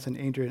 Stan Glantz, and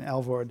Adrian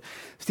Elvord.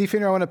 Steve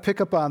Fainaru, I want to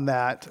pick up on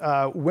that.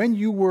 When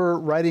you were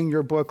writing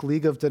your book,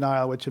 League of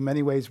Denial, which in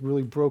many ways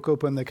really broke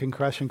open the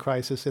concussion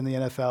crisis in the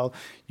NFL,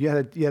 you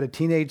had a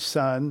teenage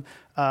son.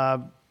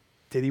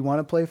 Did he want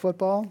to play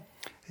football?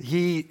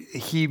 He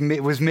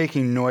was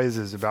making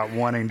noises about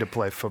wanting to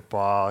play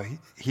football.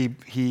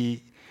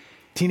 He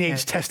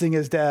Teenage testing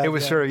his dad. It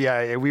was sort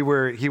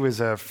of, he was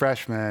a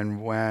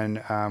freshman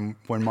when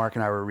Mark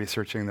and I were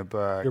researching the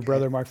book. Your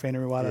brother, Mark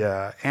Faineriwada.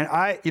 Yeah, and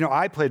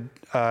I played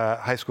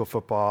high school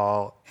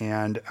football,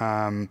 and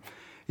it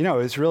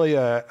was really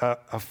a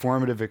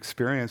formative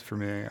experience for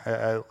me.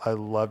 I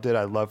loved it.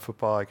 I love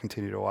football. I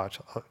continue to watch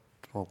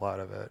a lot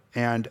of it.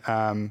 And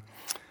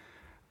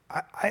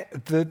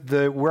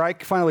where I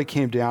finally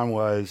came down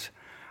was,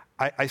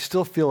 I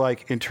still feel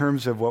like in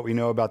terms of what we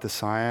know about the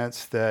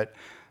science, that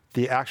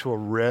the actual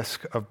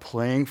risk of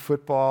playing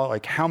football,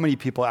 like how many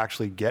people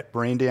actually get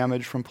brain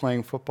damage from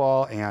playing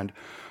football and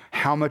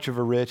how much of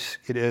a risk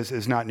it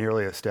is not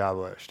nearly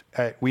established.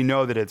 We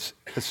know that it's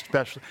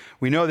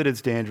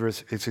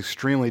dangerous. It's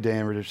extremely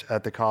dangerous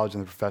at the college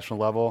and the professional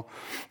level.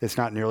 It's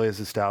not nearly as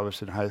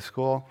established in high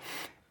school.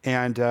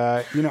 And,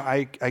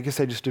 I guess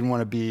I just didn't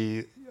want to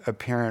be a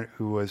parent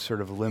who was sort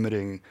of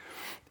limiting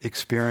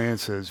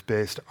experiences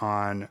based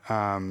on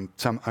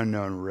some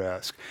unknown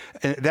risk.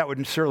 And that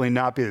would certainly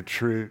not be the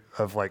truth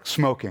of like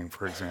smoking,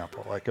 for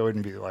example. Like I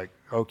wouldn't be like,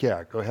 oh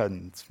yeah, go ahead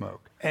and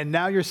smoke. And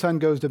now your son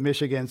goes to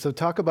Michigan. So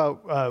talk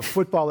about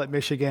football at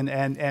Michigan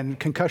and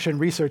concussion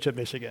research at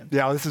Michigan.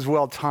 Yeah, this is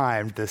well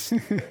timed, this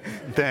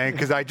thing,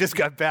 because I just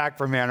got back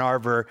from Ann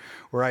Arbor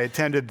where I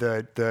attended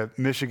the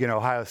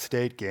Michigan-Ohio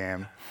State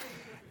game.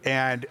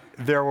 And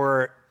there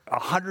were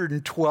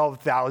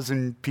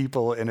 112,000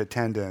 people in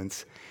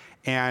attendance.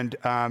 And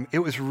it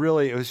was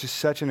just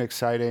such an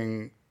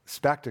exciting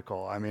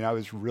spectacle. I mean, I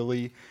was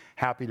really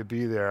happy to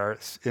be there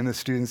in the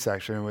student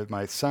section with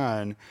my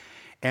son.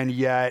 And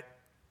yet,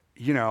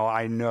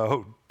 I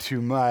know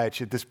too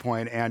much at this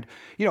point. And,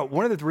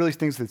 one of the really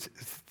things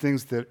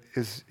that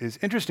is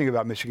interesting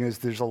about Michigan is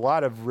there's a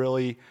lot of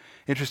really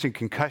interesting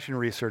concussion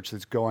research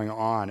that's going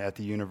on at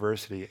the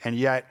university. And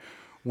yet,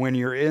 when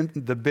you're in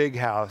the big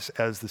house,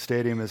 as the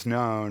stadium is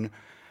known,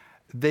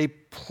 they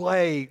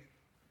play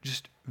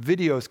just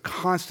videos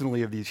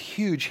constantly of these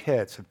huge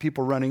hits of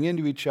people running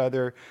into each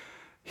other,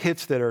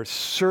 hits that are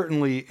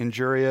certainly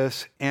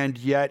injurious, and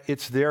yet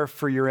it's there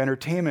for your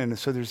entertainment. And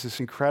so there's this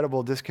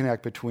incredible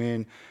disconnect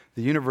between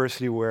the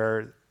university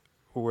where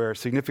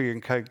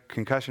significant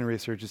concussion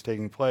research is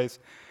taking place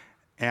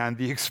and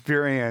the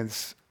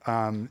experience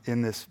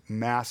in this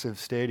massive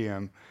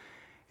stadium.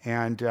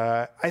 And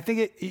I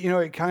think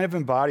it kind of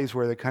embodies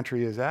where the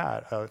country is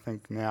at. I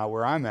think now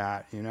where I'm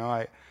at,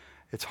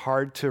 it's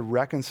hard to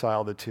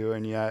reconcile the two,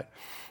 and yet,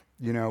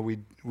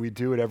 we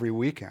do it every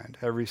weekend,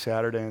 every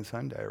Saturday and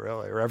Sunday,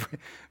 really, or every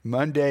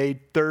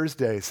Monday,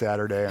 Thursday,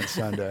 Saturday, and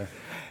Sunday.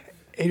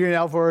 Adrian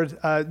Alvord,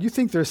 you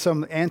think there's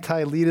some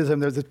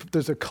anti-elitism?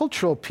 There's a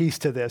cultural piece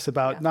to this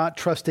about not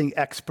trusting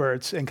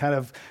experts and kind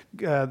of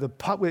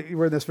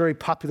we're in this very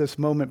populist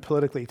moment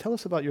politically. Tell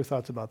us about your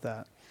thoughts about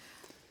that.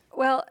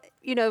 Well,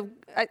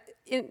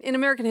 in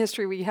American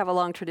history, we have a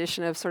long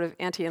tradition of sort of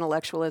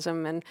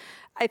anti-intellectualism, and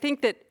I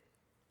think that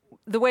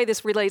the way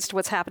this relates to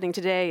what's happening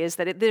today is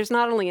that there's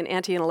not only an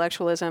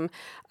anti-intellectualism,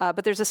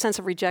 but there's a sense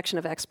of rejection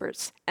of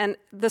experts. And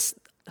this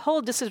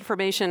whole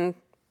disinformation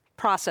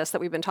process that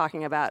we've been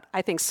talking about,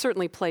 I think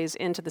certainly plays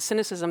into the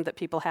cynicism that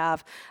people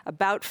have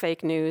about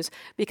fake news,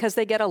 because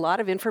they get a lot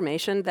of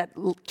information that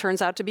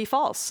turns out to be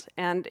false.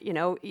 And,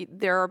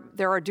 there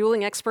are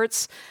dueling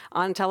experts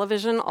on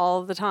television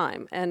all the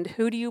time. And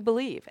who do you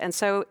believe? And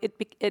so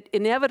it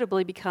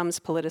inevitably becomes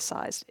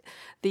politicized.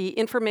 The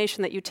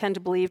information that you tend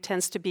to believe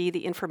tends to be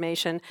the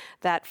information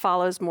that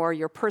follows more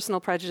your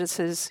personal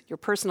prejudices, your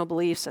personal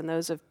beliefs, and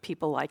those of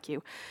people like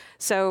you.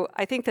 So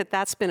I think that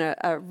that's been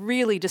a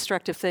really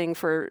destructive thing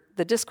for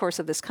the discourse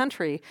of this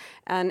country.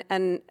 And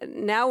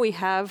now we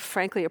have,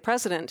 frankly, a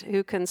president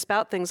who can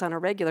spout things on a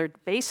regular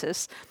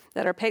basis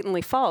that are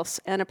patently false.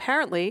 And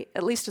apparently,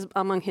 at least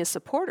among his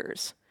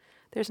supporters,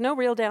 there's no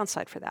real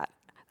downside for that.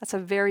 That's a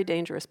very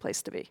dangerous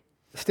place to be.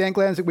 Stan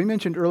Glanz, we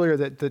mentioned earlier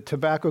that the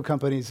tobacco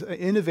companies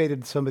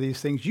innovated some of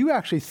these things. You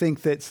actually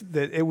think that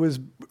it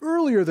was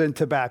earlier than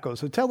tobacco.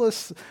 So tell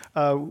us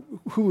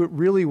who it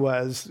really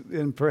was,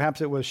 and perhaps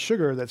it was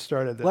sugar that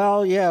started this.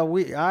 Well, yeah,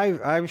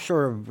 I've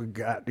sort of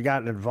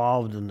gotten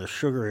involved in the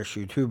sugar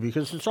issue too,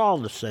 because it's all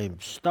the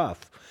same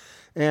stuff.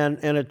 And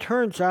it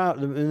turns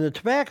out the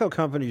tobacco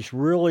companies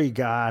really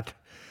got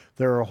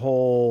their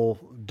whole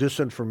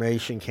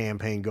disinformation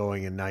campaign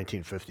going in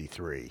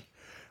 1953.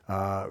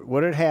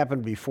 What had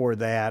happened before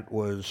that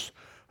was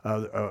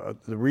the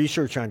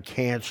research on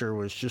cancer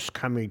was just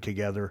coming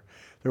together.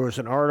 There was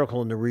an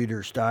article in the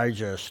Reader's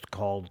Digest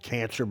called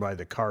Cancer by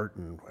the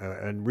Carton,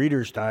 and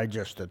Reader's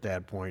Digest at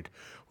that point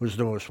was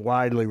the most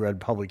widely read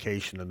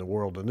publication in the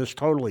world, and this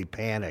totally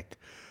panicked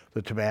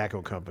the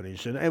tobacco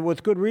companies, and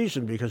with good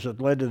reason, because it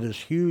led to this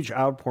huge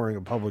outpouring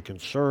of public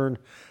concern.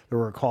 There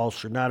were calls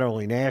for not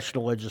only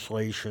national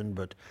legislation,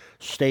 but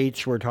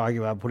states were talking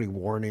about putting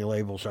warning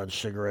labels on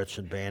cigarettes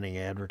and banning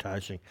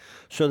advertising.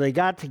 So they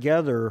got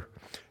together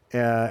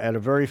at a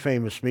very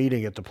famous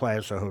meeting at the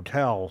Plaza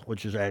Hotel,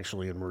 which is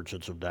actually in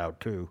Merchants of Doubt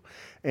too,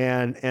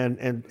 and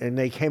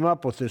they came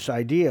up with this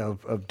idea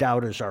of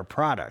doubt as our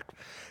product.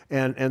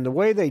 And the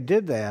way they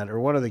did that, or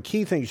one of the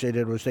key things they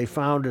did, was they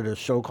founded a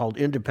so-called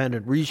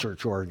independent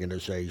research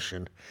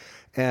organization.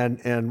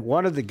 And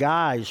one of the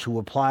guys who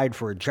applied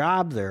for a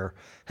job there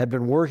had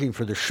been working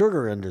for the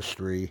sugar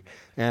industry.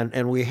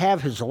 And we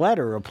have his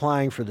letter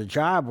applying for the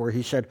job where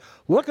he said,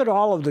 look at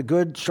all of the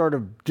good sort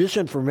of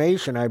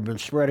disinformation I've been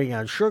spreading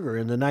on sugar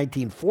in the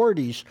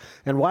 1940s,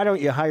 and why don't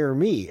you hire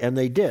me? And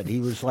they did. He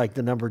was like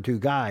the number 2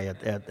 guy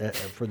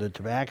for the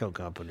tobacco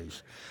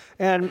companies.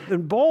 And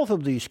in both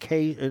of these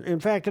cases, in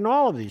fact, in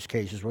all of these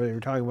cases, where they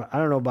were talking about, I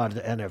don't know about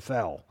the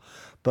NFL,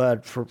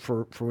 but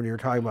for when you're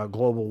talking about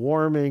global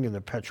warming and the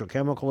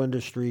petrochemical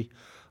industry,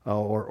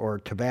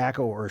 or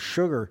tobacco or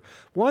sugar,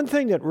 one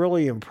thing that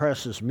really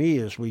impresses me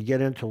as we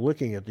get into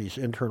looking at these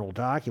internal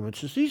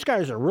documents is these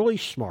guys are really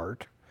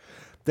smart.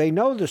 They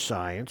know the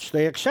science.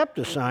 They accept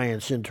the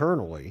science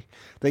internally.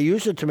 They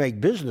use it to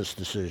make business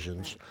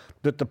decisions,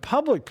 but the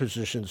public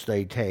positions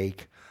they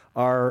take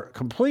are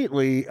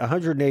completely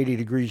 180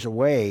 degrees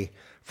away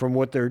from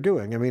what they're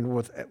doing. I mean,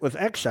 with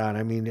Exxon,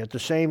 I mean, at the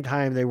same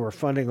time they were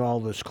funding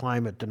all this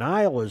climate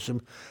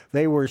denialism,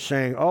 they were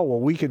saying, oh, well,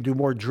 we can do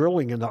more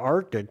drilling in the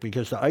Arctic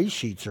because the ice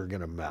sheets are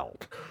going to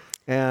melt.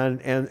 And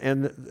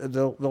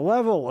the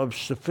level of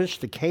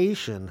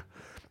sophistication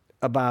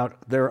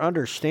about their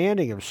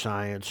understanding of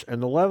science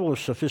and the level of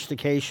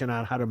sophistication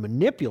on how to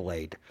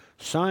manipulate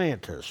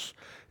scientists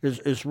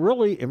is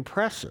really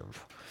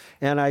impressive.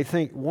 And I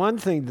think one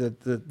thing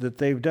that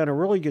they've done a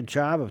really good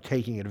job of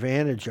taking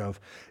advantage of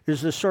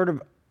is this sort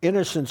of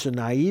innocence and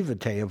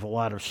naivete of a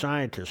lot of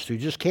scientists who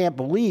just can't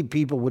believe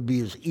people would be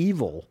as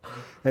evil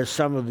as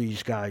some of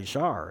these guys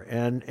are.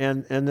 And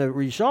the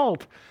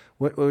result,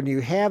 when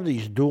you have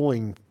these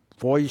dueling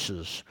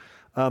voices,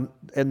 and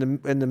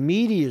the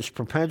media's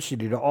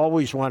propensity to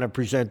always want to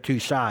present two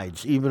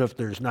sides, even if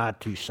there's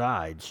not two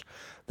sides,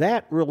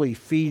 that really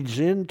feeds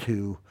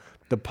into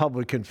the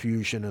public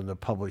confusion and the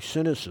public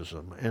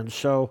cynicism. And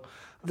so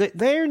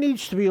there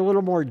needs to be a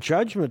little more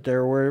judgment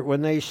there where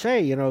when they say,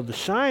 you know, the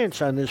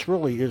science on this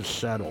really is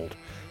settled,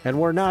 and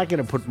we're not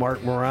going to put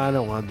Mark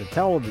Morano on the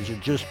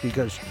television just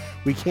because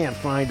we can't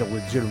find a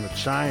legitimate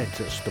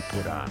scientist to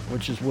put on,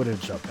 which is what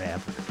ends up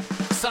happening.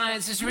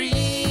 Science is real,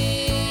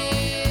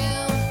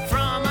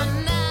 from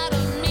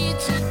anatomy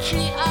to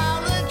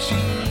geology.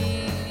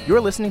 You're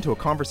listening to a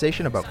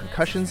conversation about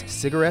concussions,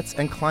 cigarettes,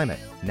 and climate,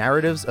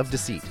 narratives of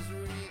deceit.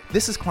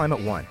 This is Climate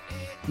One.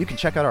 You can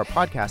check out our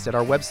podcast at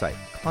our website,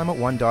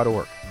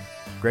 climateone.org.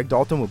 Greg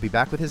Dalton will be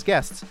back with his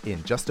guests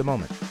in just a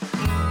moment.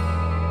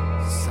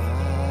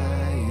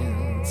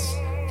 Science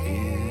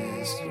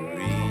is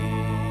real.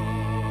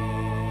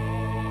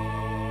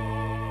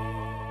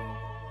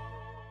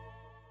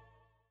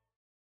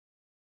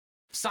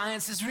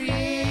 Science is real.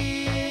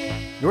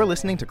 You're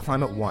listening to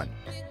Climate One.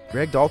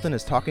 Greg Dalton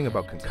is talking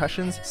about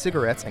concussions,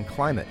 cigarettes, and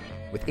climate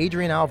with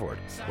Adrian Alvord,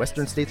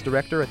 Western States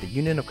Director at the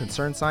Union of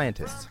Concerned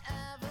Scientists,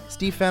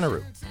 Steve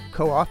Fenneru,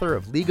 co-author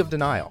of League of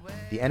Denial,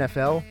 the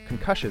NFL,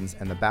 Concussions,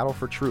 and the Battle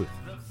for Truth,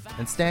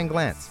 and Stan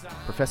Glantz,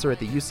 professor at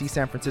the UC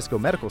San Francisco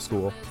Medical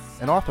School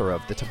and author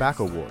of The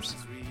Tobacco Wars.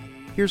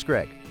 Here's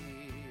Greg.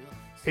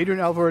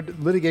 Adrian Alvord,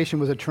 litigation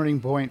was a turning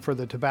point for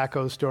the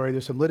tobacco story.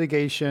 There's some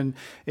litigation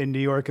in New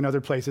York and other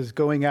places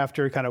going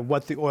after kind of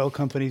what the oil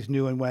companies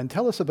knew and when.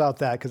 Tell us about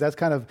that, because that's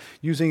kind of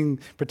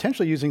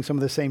potentially using some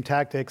of the same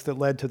tactics that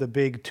led to the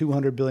big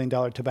 $200 billion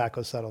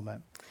tobacco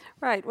settlement.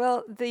 Right.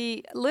 Well,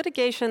 the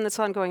litigation that's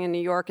ongoing in New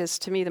York is,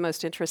 to me, the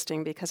most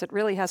interesting because it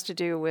really has to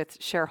do with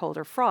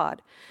shareholder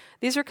fraud.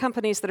 These are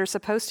companies that are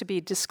supposed to be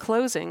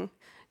disclosing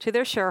to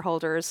their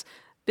shareholders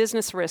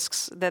business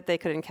risks that they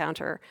could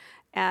encounter.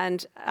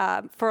 And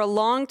for a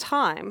long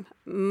time,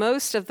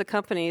 most of the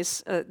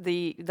companies,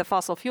 the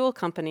fossil fuel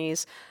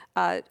companies,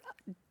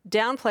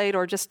 downplayed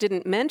or just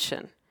didn't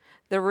mention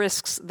the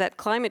risks that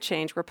climate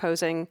change were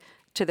posing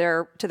to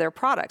their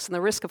products. And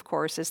the risk, of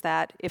course, is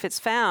that if it's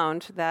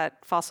found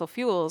that fossil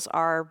fuels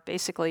are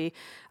basically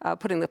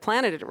putting the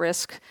planet at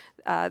risk,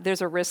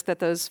 there's a risk that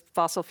those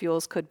fossil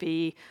fuels could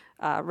be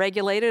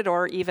regulated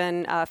or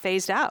even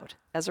phased out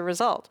as a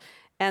result.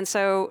 And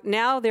so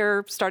now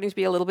they're starting to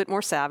be a little bit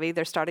more savvy.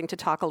 They're starting to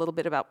talk a little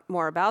bit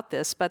more about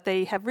this, but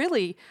they have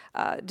really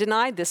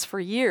denied this for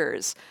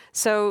years.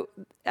 So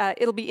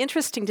it'll be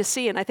interesting to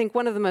see. And I think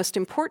one of the most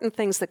important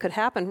things that could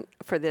happen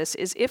for this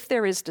is if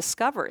there is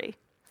discovery,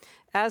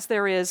 as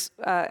there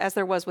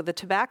was with the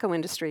tobacco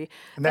industry.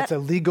 And that's a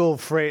legal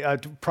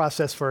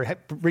process for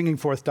bringing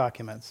forth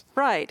documents.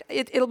 Right.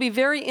 It'll be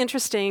very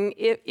interesting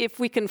if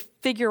we can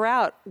figure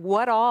out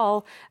what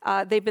all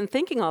they've been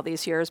thinking all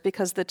these years,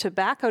 because the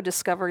tobacco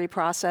discovery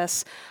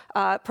process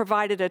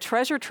provided a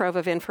treasure trove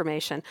of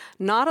information,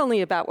 not only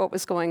about what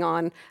was going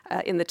on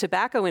in the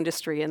tobacco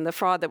industry and the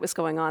fraud that was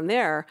going on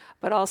there,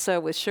 but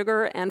also with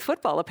sugar and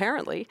football,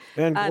 apparently,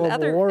 and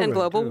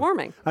global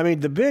warming. I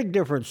mean, the big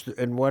difference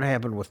in what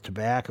happened with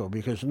tobacco,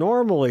 because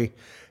normally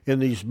in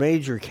these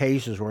major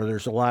cases where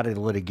there's a lot of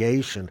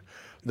litigation,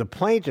 the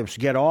plaintiffs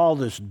get all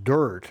this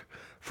dirt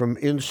from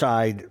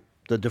inside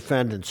the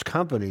defendants'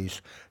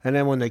 companies, and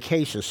then when the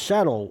case is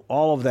settled,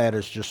 all of that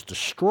is just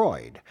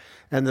destroyed.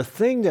 And the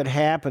thing that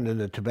happened in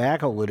the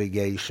tobacco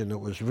litigation that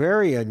was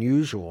very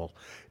unusual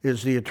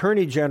is the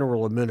Attorney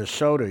General of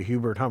Minnesota,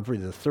 Hubert Humphrey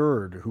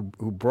III,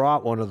 who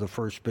brought one of the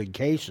first big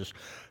cases,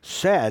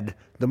 said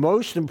the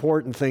most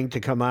important thing to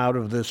come out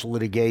of this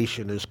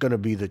litigation is going to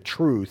be the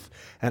truth,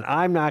 and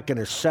I'm not going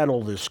to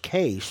settle this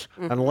case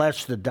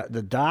unless the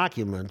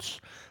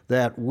documents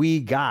that we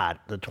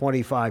got, the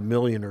 25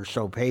 million or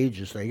so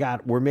pages they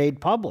got, were made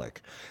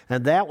public.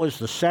 And that was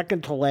the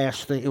second to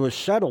last thing. It was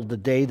settled the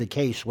day the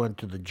case went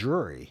to the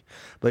jury.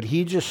 But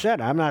he just said,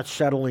 I'm not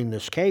settling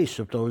this case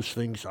if those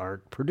things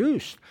aren't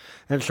produced.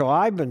 And so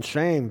I've been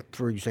saying,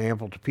 for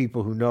example, to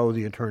people who know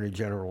the Attorney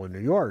General in New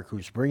York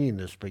who's bringing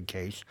this big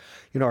case,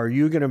 are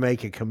you going to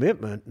make a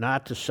commitment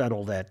not to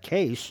settle that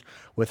case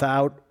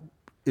without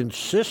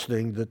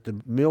insisting that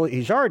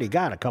he's already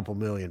got a couple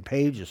million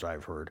pages,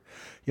 I've heard.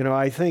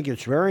 I think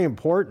it's very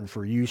important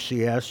for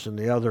UCS and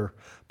the other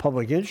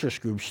public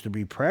interest groups to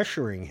be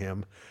pressuring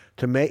him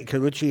to make,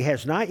 which he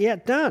has not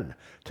yet done,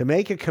 to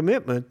make a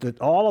commitment that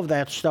all of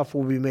that stuff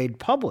will be made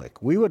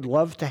public. We would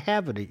love to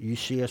have it at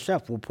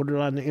UCSF. We'll put it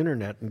on the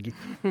internet and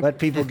let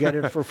people get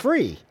it for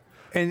free.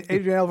 And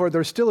Adrian Elvord,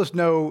 there still is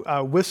no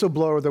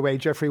whistleblower the way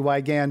Jeffrey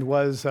Wigand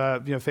was,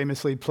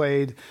 famously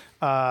played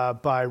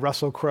by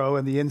Russell Crowe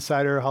in The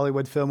Insider,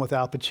 Hollywood film with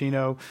Al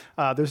Pacino.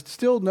 There's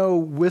still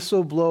no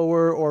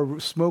whistleblower or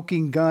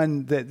smoking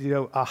gun that,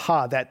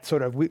 that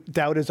sort of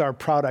doubt is our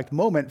product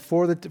moment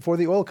for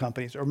the oil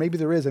companies. Or maybe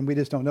there is, and we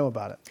just don't know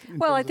about it.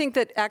 Well, I think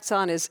that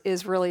Exxon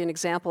is really an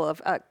example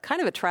of kind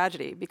of a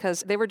tragedy,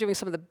 because they were doing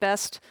some of the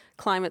best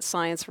climate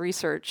science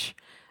research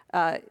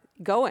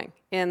going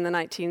in the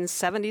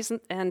 1970s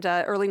and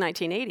early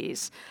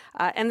 1980s.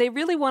 And they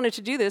really wanted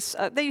to do this.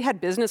 They had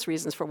business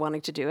reasons for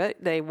wanting to do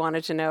it. They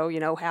wanted to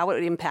know, how it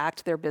would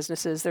impact their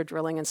businesses, their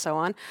drilling, and so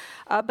on.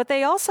 But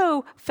they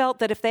also felt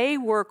that if they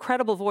were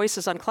credible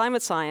voices on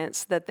climate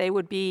science, that they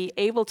would be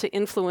able to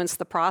influence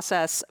the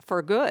process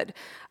for good.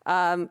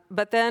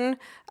 But then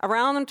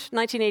around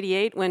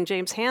 1988, when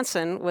James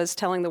Hansen was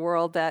telling the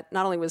world that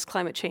not only was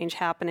climate change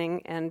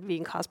happening and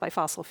being caused by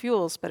fossil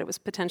fuels, but it was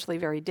potentially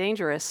very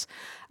dangerous,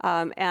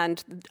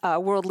 and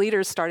world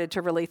leaders started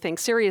to really think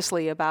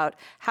seriously about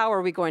how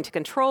are we going to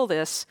control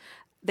this,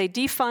 they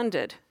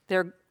defunded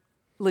their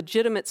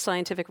legitimate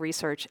scientific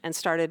research and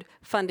started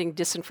funding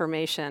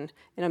disinformation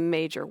in a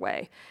major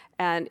way.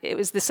 And it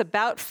was this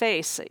about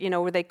face,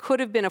 where they could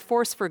have been a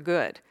force for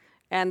good.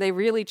 And they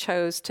really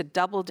chose to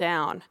double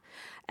down.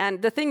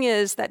 And the thing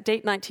is, that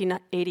date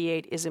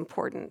 1988 is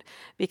important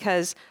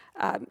because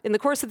in the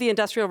course of the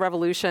Industrial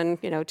Revolution,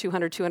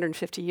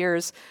 250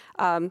 years,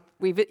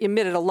 we've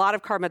emitted a lot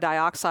of carbon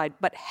dioxide,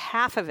 but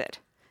half of it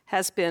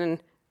has been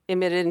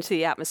emitted into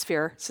the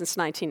atmosphere since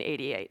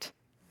 1988.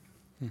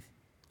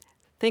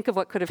 Think of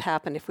what could have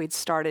happened if we'd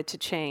started to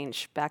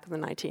change back in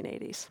the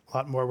 1980s. A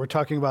lot more. We're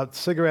talking about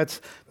cigarettes,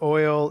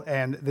 oil,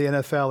 and the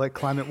NFL at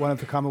Climate One at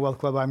the Commonwealth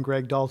Club. I'm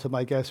Greg Dalton.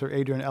 My guests are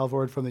Adrian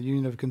Elvord from the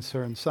Union of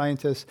Concerned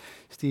Scientists,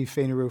 Steve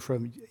Fainaru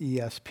from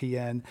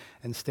ESPN,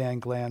 and Stan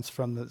Glantz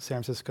from the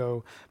San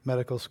Francisco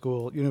Medical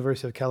School,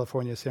 University of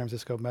California, San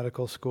Francisco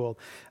Medical School.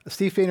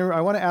 Steve Fainaru, I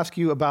want to ask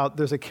you about,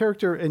 there's a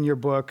character in your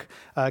book,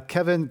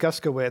 Kevin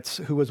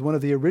Guskowitz, who was one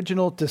of the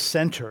original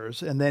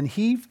dissenters, and then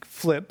he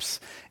flips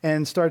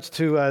and starts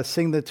to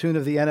sing the tune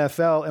of the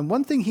NFL. And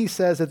one thing he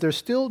says that there's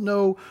still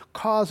no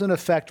cause and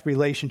effect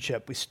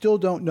relationship. We still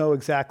don't know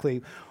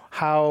exactly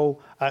how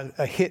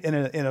a hit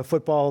in a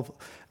football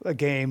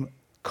game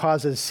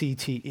causes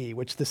CTE,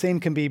 which the same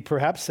can be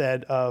perhaps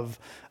said of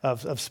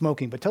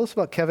smoking. But tell us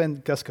about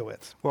Kevin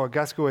Guskowitz. Well,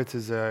 Guskowitz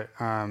is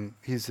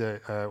he's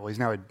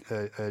now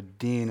a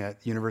dean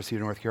at University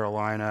of North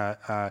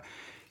Carolina.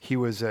 He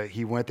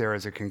went there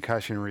as a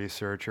concussion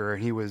researcher,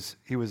 and he was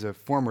a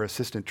former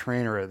assistant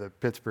trainer at the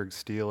Pittsburgh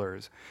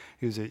Steelers.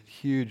 He was a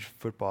huge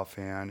football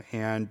fan,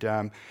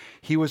 and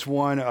he was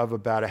one of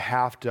about a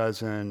half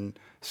dozen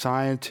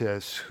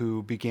scientists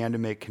who began to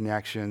make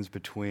connections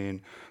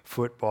between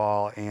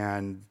football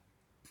and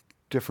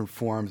different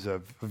forms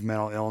of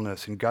mental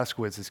illness. In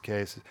Guskowitz's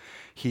case,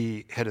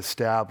 he had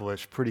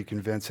established pretty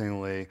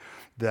convincingly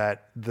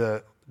that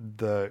the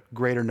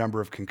greater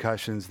number of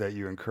concussions that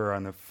you incur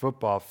on the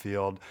football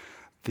field,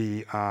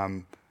 the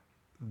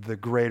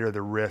greater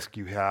the risk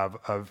you have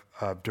of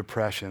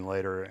depression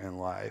later in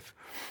life.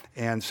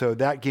 And so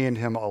that gained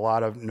him a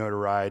lot of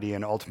notoriety,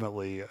 and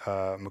ultimately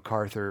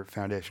MacArthur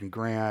Foundation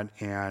grant,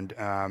 and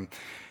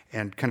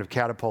kind of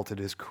catapulted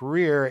his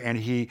career. And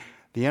the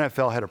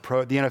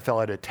NFL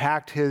had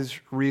attacked his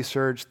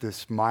research.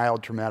 This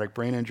mild traumatic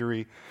brain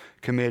injury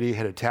committee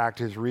had attacked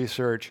his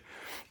research,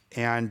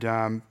 and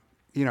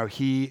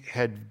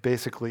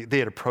they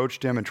had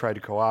approached him and tried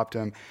to co-opt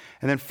him.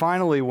 And then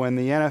finally, when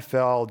the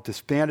NFL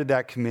disbanded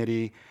that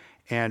committee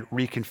and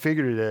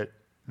reconfigured it,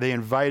 they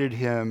invited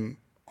him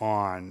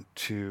on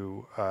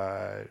to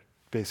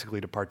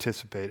basically to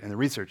participate in the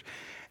research.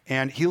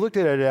 And he looked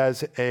at it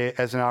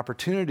as an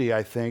opportunity,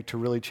 I think, to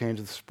really change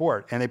the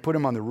sport. And they put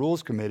him on the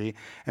rules committee.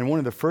 And one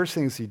of the first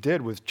things he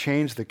did was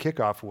change the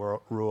kickoff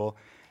rule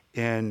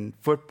in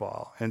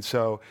football. And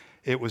so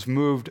it was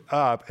moved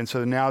up. And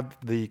so now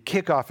the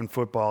kickoff in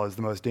football is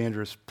the most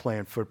dangerous play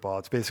in football.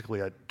 It's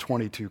basically a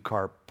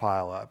 22-car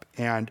pileup.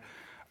 And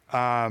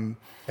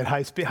at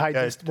high speed,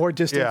 more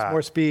distance,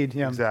 more speed.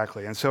 Yeah,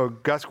 exactly. And so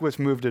Guskiewicz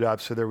moved it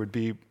up so there would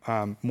be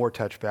more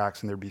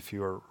touchbacks and there'd be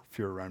fewer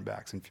run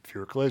backs and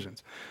fewer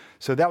collisions.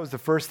 So that was the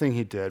first thing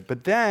he did.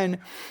 But then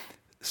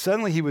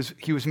suddenly he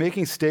was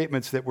making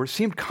statements that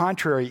seemed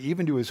contrary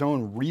even to his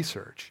own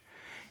research,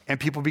 and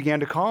people began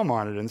to call him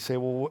on it and say,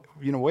 well,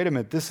 wait a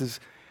minute,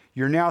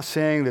 you're now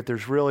saying that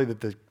there's really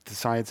that the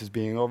science is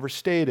being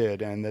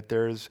overstated and that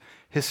there's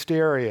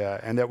hysteria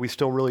and that we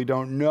still really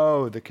don't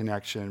know the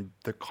connection,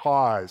 the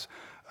cause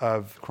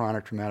of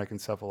chronic traumatic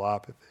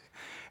encephalopathy.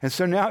 And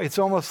so now it's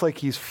almost like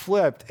he's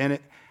flipped. And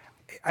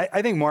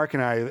I think Mark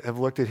and I have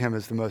looked at him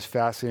as the most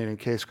fascinating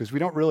case because we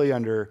don't really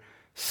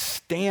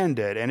understand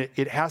it. And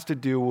it has to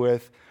do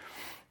with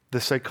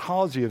the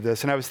psychology of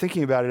this. And I was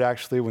thinking about it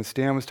actually when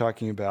Stan was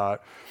talking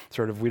about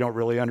sort of we don't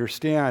really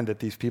understand that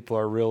these people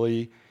are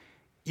really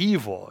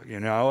evil,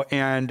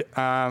 and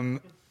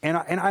I'm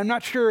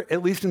not sure,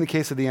 at least in the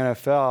case of the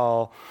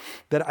NFL,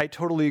 that I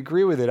totally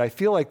agree with it. I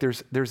feel like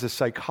there's a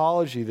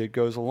psychology that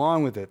goes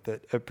along with it,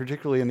 that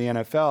particularly in the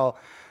NFL,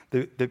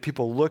 that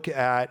people look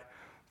at,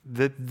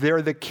 that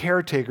they're the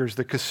caretakers,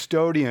 the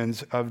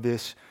custodians of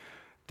this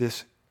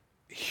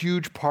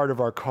huge part of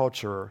our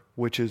culture,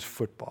 which is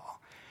football.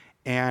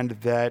 And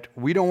that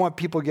we don't want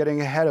people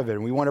getting ahead of it,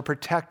 and we want to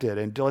protect it,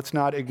 and let's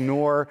not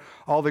ignore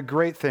all the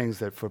great things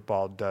that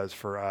football does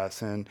for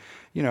us. And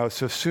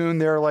so soon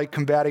they're like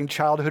combating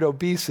childhood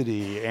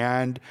obesity,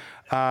 and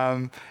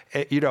and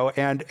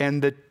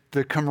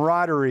the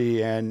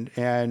camaraderie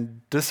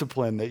and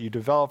discipline that you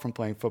develop from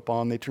playing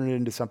football, and they turn it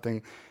into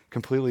something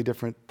completely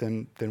different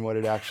than what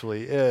it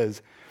actually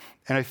is.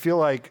 And I feel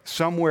like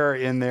somewhere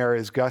in there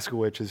is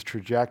Guskiewicz's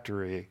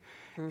trajectory.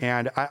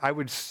 And I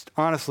would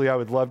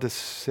love to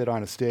sit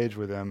on a stage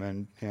with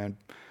him and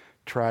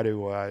try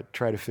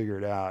to figure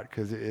it out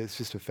because it's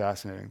just a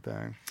fascinating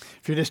thing.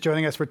 If you're just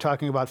joining us, we're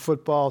talking about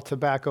football,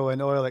 tobacco,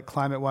 and oil at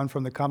Climate One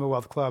from the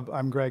Commonwealth Club.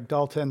 I'm Greg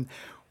Dalton.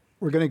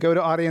 We're going to go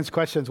to audience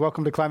questions.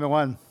 Welcome to Climate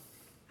One.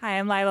 Hi,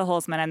 I'm Lila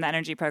Holzman. I'm the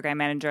Energy Program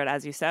Manager at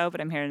As You Sow,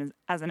 but I'm here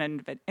as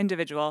an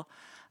individual.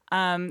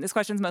 This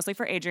question is mostly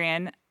for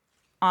Adrian.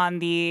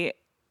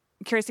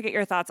 Curious to get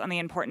your thoughts on the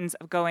importance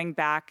of going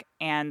back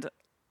and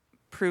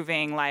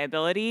proving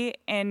liability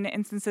in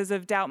instances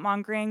of doubt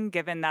mongering,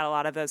 given that a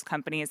lot of those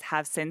companies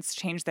have since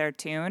changed their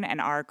tune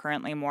and are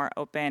currently more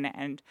open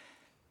and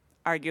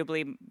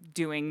arguably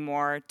doing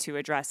more to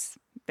address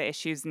the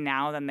issues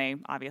now than they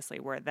obviously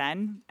were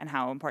then. And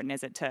how important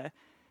is it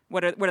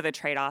what are the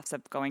trade-offs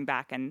of going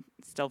back and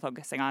still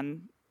focusing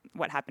on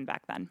what happened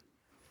back then?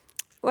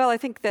 Well, I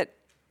think that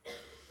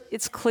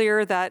it's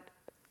clear that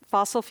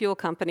fossil fuel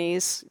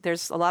companies,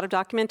 there's a lot of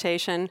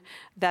documentation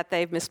that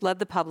they've misled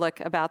the public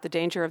about the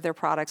danger of their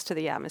products to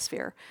the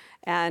atmosphere.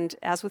 And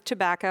as with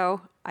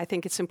tobacco, I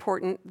think it's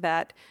important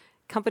that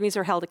companies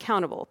are held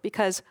accountable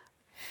because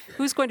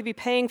who's going to be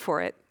paying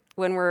for it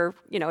when we're,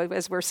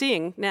 as we're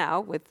seeing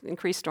now with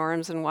increased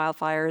storms and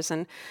wildfires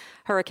and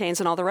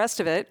hurricanes and all the rest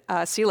of it,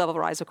 sea level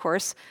rise, of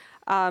course,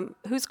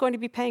 who's going to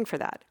be paying for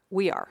that?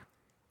 We are.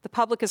 The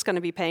public is going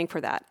to be paying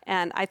for that.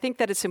 And I think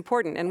that it's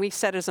important, and we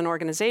said as an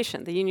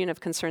organization, the Union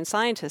of Concerned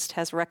Scientists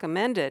has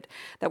recommended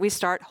that we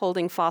start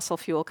holding fossil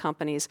fuel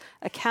companies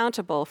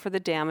accountable for the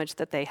damage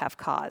that they have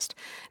caused.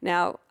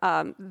 Now,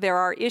 there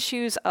are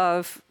issues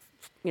of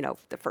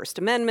the First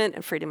Amendment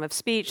and freedom of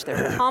speech.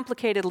 There are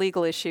complicated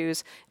legal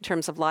issues in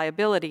terms of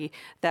liability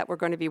that we're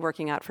going to be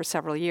working out for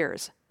several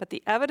years. But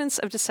the evidence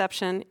of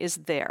deception is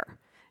there.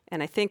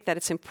 And I think that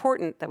it's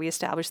important that we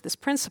establish this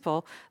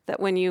principle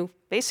that when you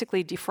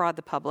basically defraud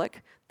the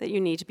public, that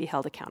you need to be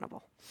held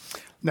accountable.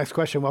 Next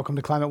question. Welcome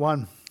to Climate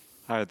One.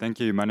 Hi, thank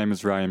you. My name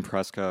is Ryan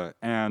Preska,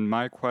 and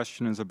my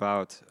question is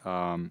about,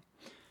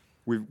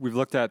 we've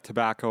looked at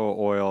tobacco,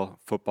 oil,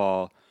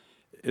 football.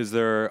 Is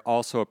there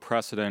also a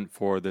precedent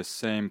for this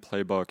same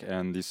playbook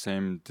and these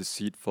same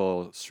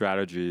deceitful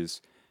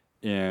strategies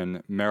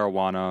in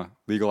marijuana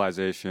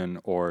legalization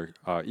or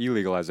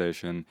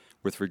illegalization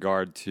with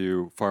regard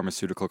to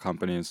pharmaceutical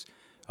companies?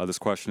 This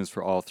question is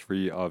for all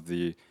three of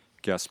the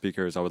guest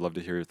speakers. I would love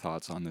to hear your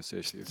thoughts on this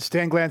issue.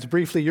 Stan Glantz,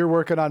 briefly, you're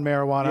working on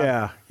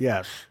marijuana.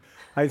 Yes.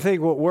 I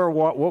think what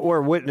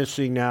we're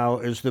witnessing now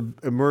is the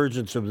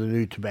emergence of the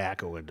new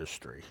tobacco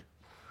industry.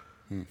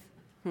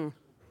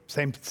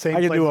 Same.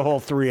 I could do a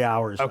whole 3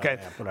 hours. Okay.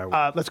 On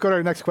that, let's go to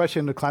our next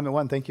question to Climate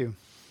One. Thank you.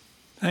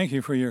 Thank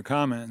you for your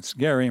comments.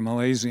 Gary,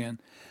 Malaysian.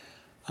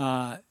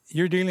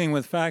 You're dealing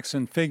with facts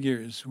and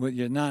figures.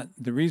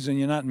 The reason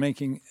you're not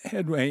making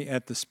headway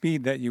at the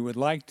speed that you would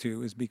like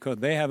to is because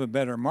they have a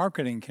better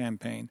marketing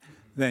campaign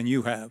than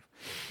you have.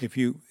 If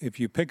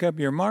you pick up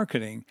your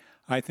marketing,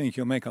 I think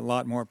you'll make a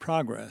lot more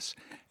progress.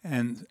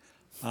 And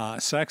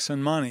sex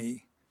and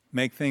money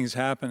make things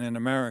happen in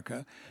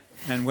America.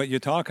 And what you're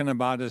talking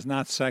about is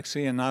not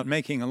sexy and not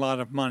making a lot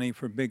of money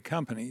for big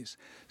companies.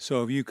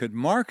 So if you could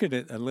market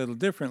it a little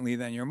differently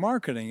than you're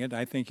marketing it,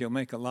 I think you'll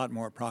make a lot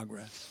more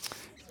progress.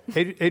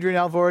 Adrian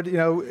Alvord,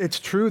 it's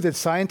true that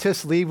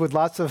scientists leave with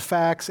lots of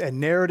facts and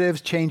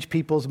narratives change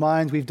people's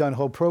minds. We've done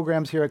whole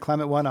programs here at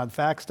Climate One on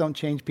facts don't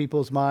change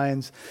people's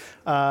minds.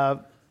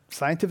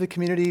 Scientific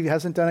community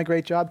hasn't done a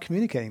great job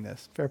communicating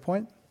this. Fair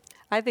point?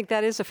 I think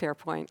that is a fair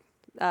point.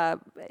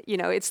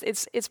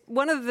 It's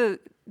one of the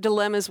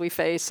dilemmas we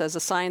face as a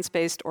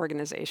science-based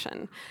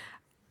organization.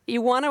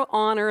 You want to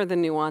honor the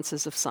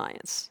nuances of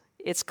science.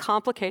 It's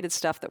complicated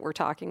stuff that we're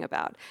talking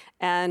about.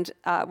 And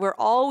we're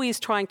always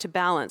trying to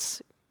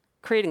balance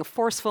creating a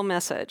forceful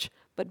message,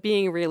 but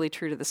being really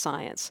true to the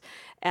science.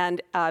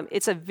 And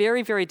it's a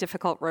very, very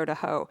difficult row to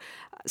hoe.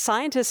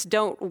 Scientists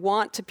don't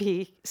want to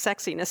be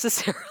sexy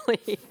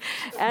necessarily,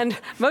 and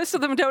most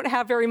of them don't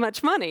have very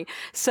much money.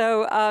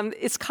 So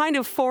it's kind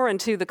of foreign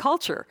to the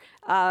culture.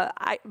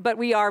 But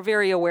we are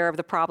very aware of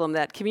the problem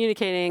that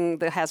communicating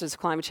the hazards of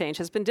climate change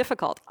has been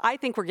difficult. I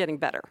think we're getting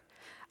better.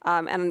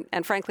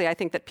 And frankly, I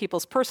think that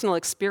people's personal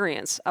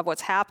experience of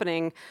what's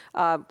happening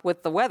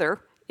with the weather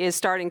is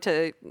starting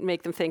to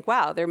make them think,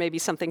 wow, there may be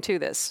something to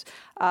this.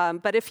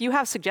 But if you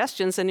have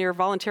suggestions and you're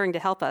volunteering to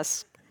help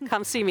us,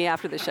 come see me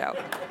after the show.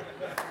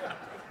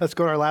 Let's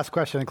go to our last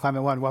question in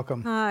Climate One.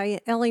 Welcome. Hi,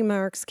 Ellie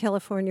Marks,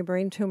 California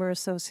Brain Tumor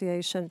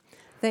Association.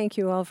 Thank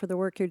you all for the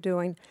work you're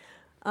doing.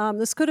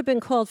 This could have been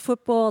called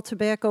football,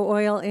 tobacco,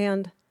 oil,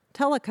 and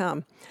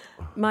telecom.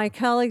 My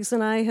colleagues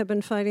and I have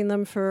been fighting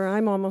them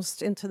I'm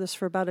almost into this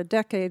for about a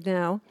decade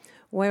now.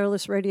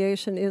 Wireless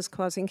radiation is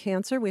causing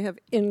cancer. We have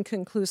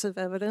inconclusive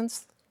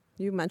evidence.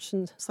 You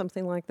mentioned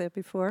something like that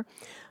before.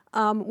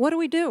 What do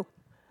we do?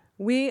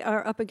 We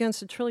are up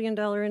against $1 trillion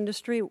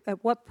industry.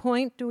 At what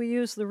point do we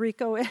use the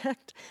RICO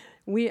Act?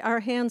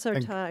 Our hands are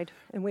tied,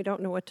 and we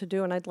don't know what to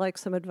do, and I'd like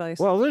some advice.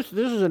 Well, this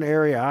is an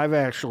area I've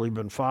actually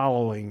been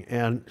following.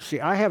 And see,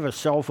 I have a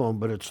cell phone,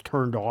 but it's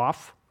turned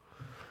off,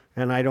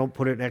 and I don't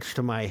put it next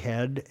to my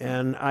head.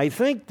 And I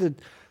think that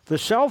the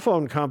cell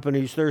phone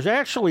companies, there's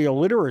actually a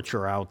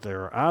literature out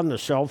there on the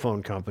cell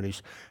phone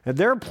companies, and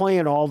they're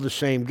playing all the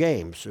same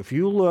games. If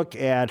you look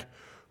at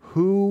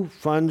who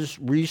funds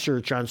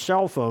research on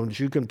cell phones,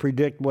 you can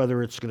predict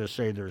whether it's going to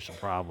say there's a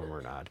problem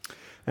or not.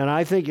 And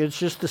I think it's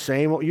just the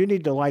same. You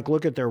need to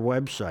look at their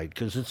website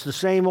because it's the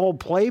same old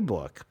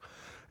playbook.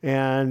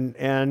 And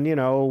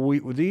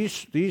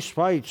these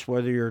fights,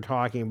 whether you're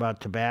talking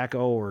about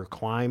tobacco or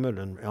climate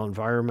and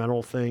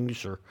environmental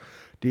things or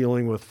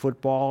dealing with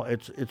football,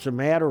 it's a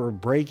matter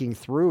of breaking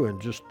through and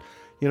just,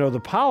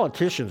 the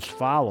politicians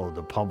follow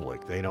the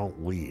public. They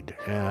don't lead.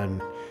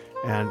 And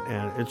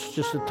it's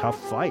just a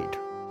tough fight.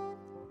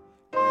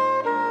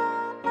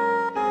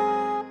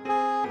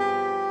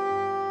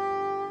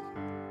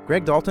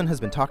 Greg Dalton has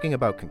been talking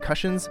about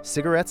concussions,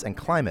 cigarettes, and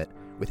climate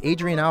with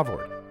Adrian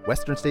Alvord,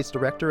 Western States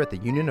Director at the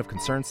Union of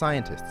Concerned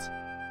Scientists,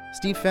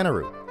 Steve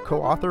Fenneru,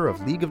 co-author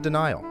of League of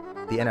Denial,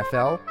 the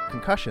NFL,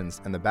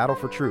 Concussions, and the Battle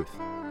for Truth,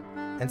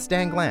 and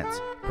Stan Glantz,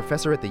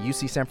 professor at the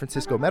UC San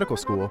Francisco Medical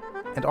School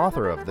and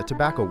author of The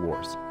Tobacco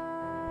Wars.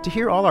 To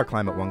hear all our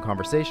Climate One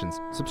conversations,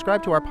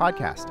 subscribe to our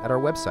podcast at our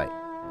website,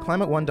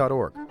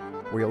 climateone.org,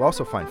 where you'll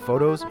also find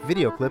photos,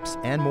 video clips,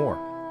 and more.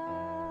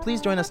 Please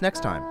join us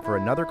next time for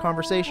another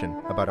conversation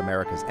about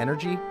America's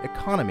energy,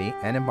 economy,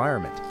 and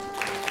environment.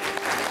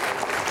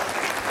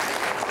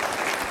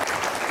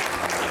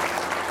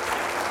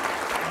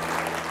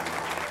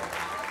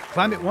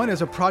 Climate One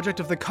is a project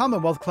of the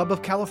Commonwealth Club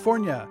of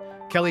California.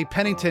 Kelly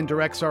Pennington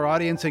directs our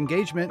audience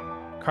engagement.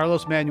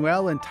 Carlos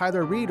Manuel and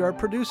Tyler Reed are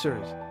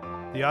producers.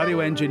 The audio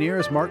engineer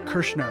is Mark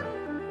Kirshner.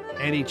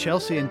 Annie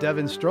Chelsea and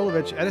Devin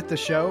Strolovich edit the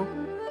show.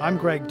 I'm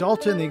Greg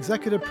Dalton, the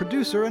executive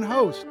producer and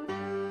host.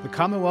 The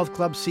Commonwealth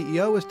Club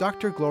CEO is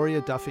Dr.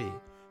 Gloria Duffy.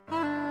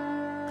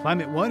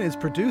 Climate One is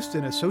produced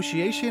in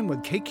association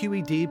with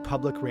KQED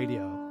Public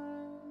Radio.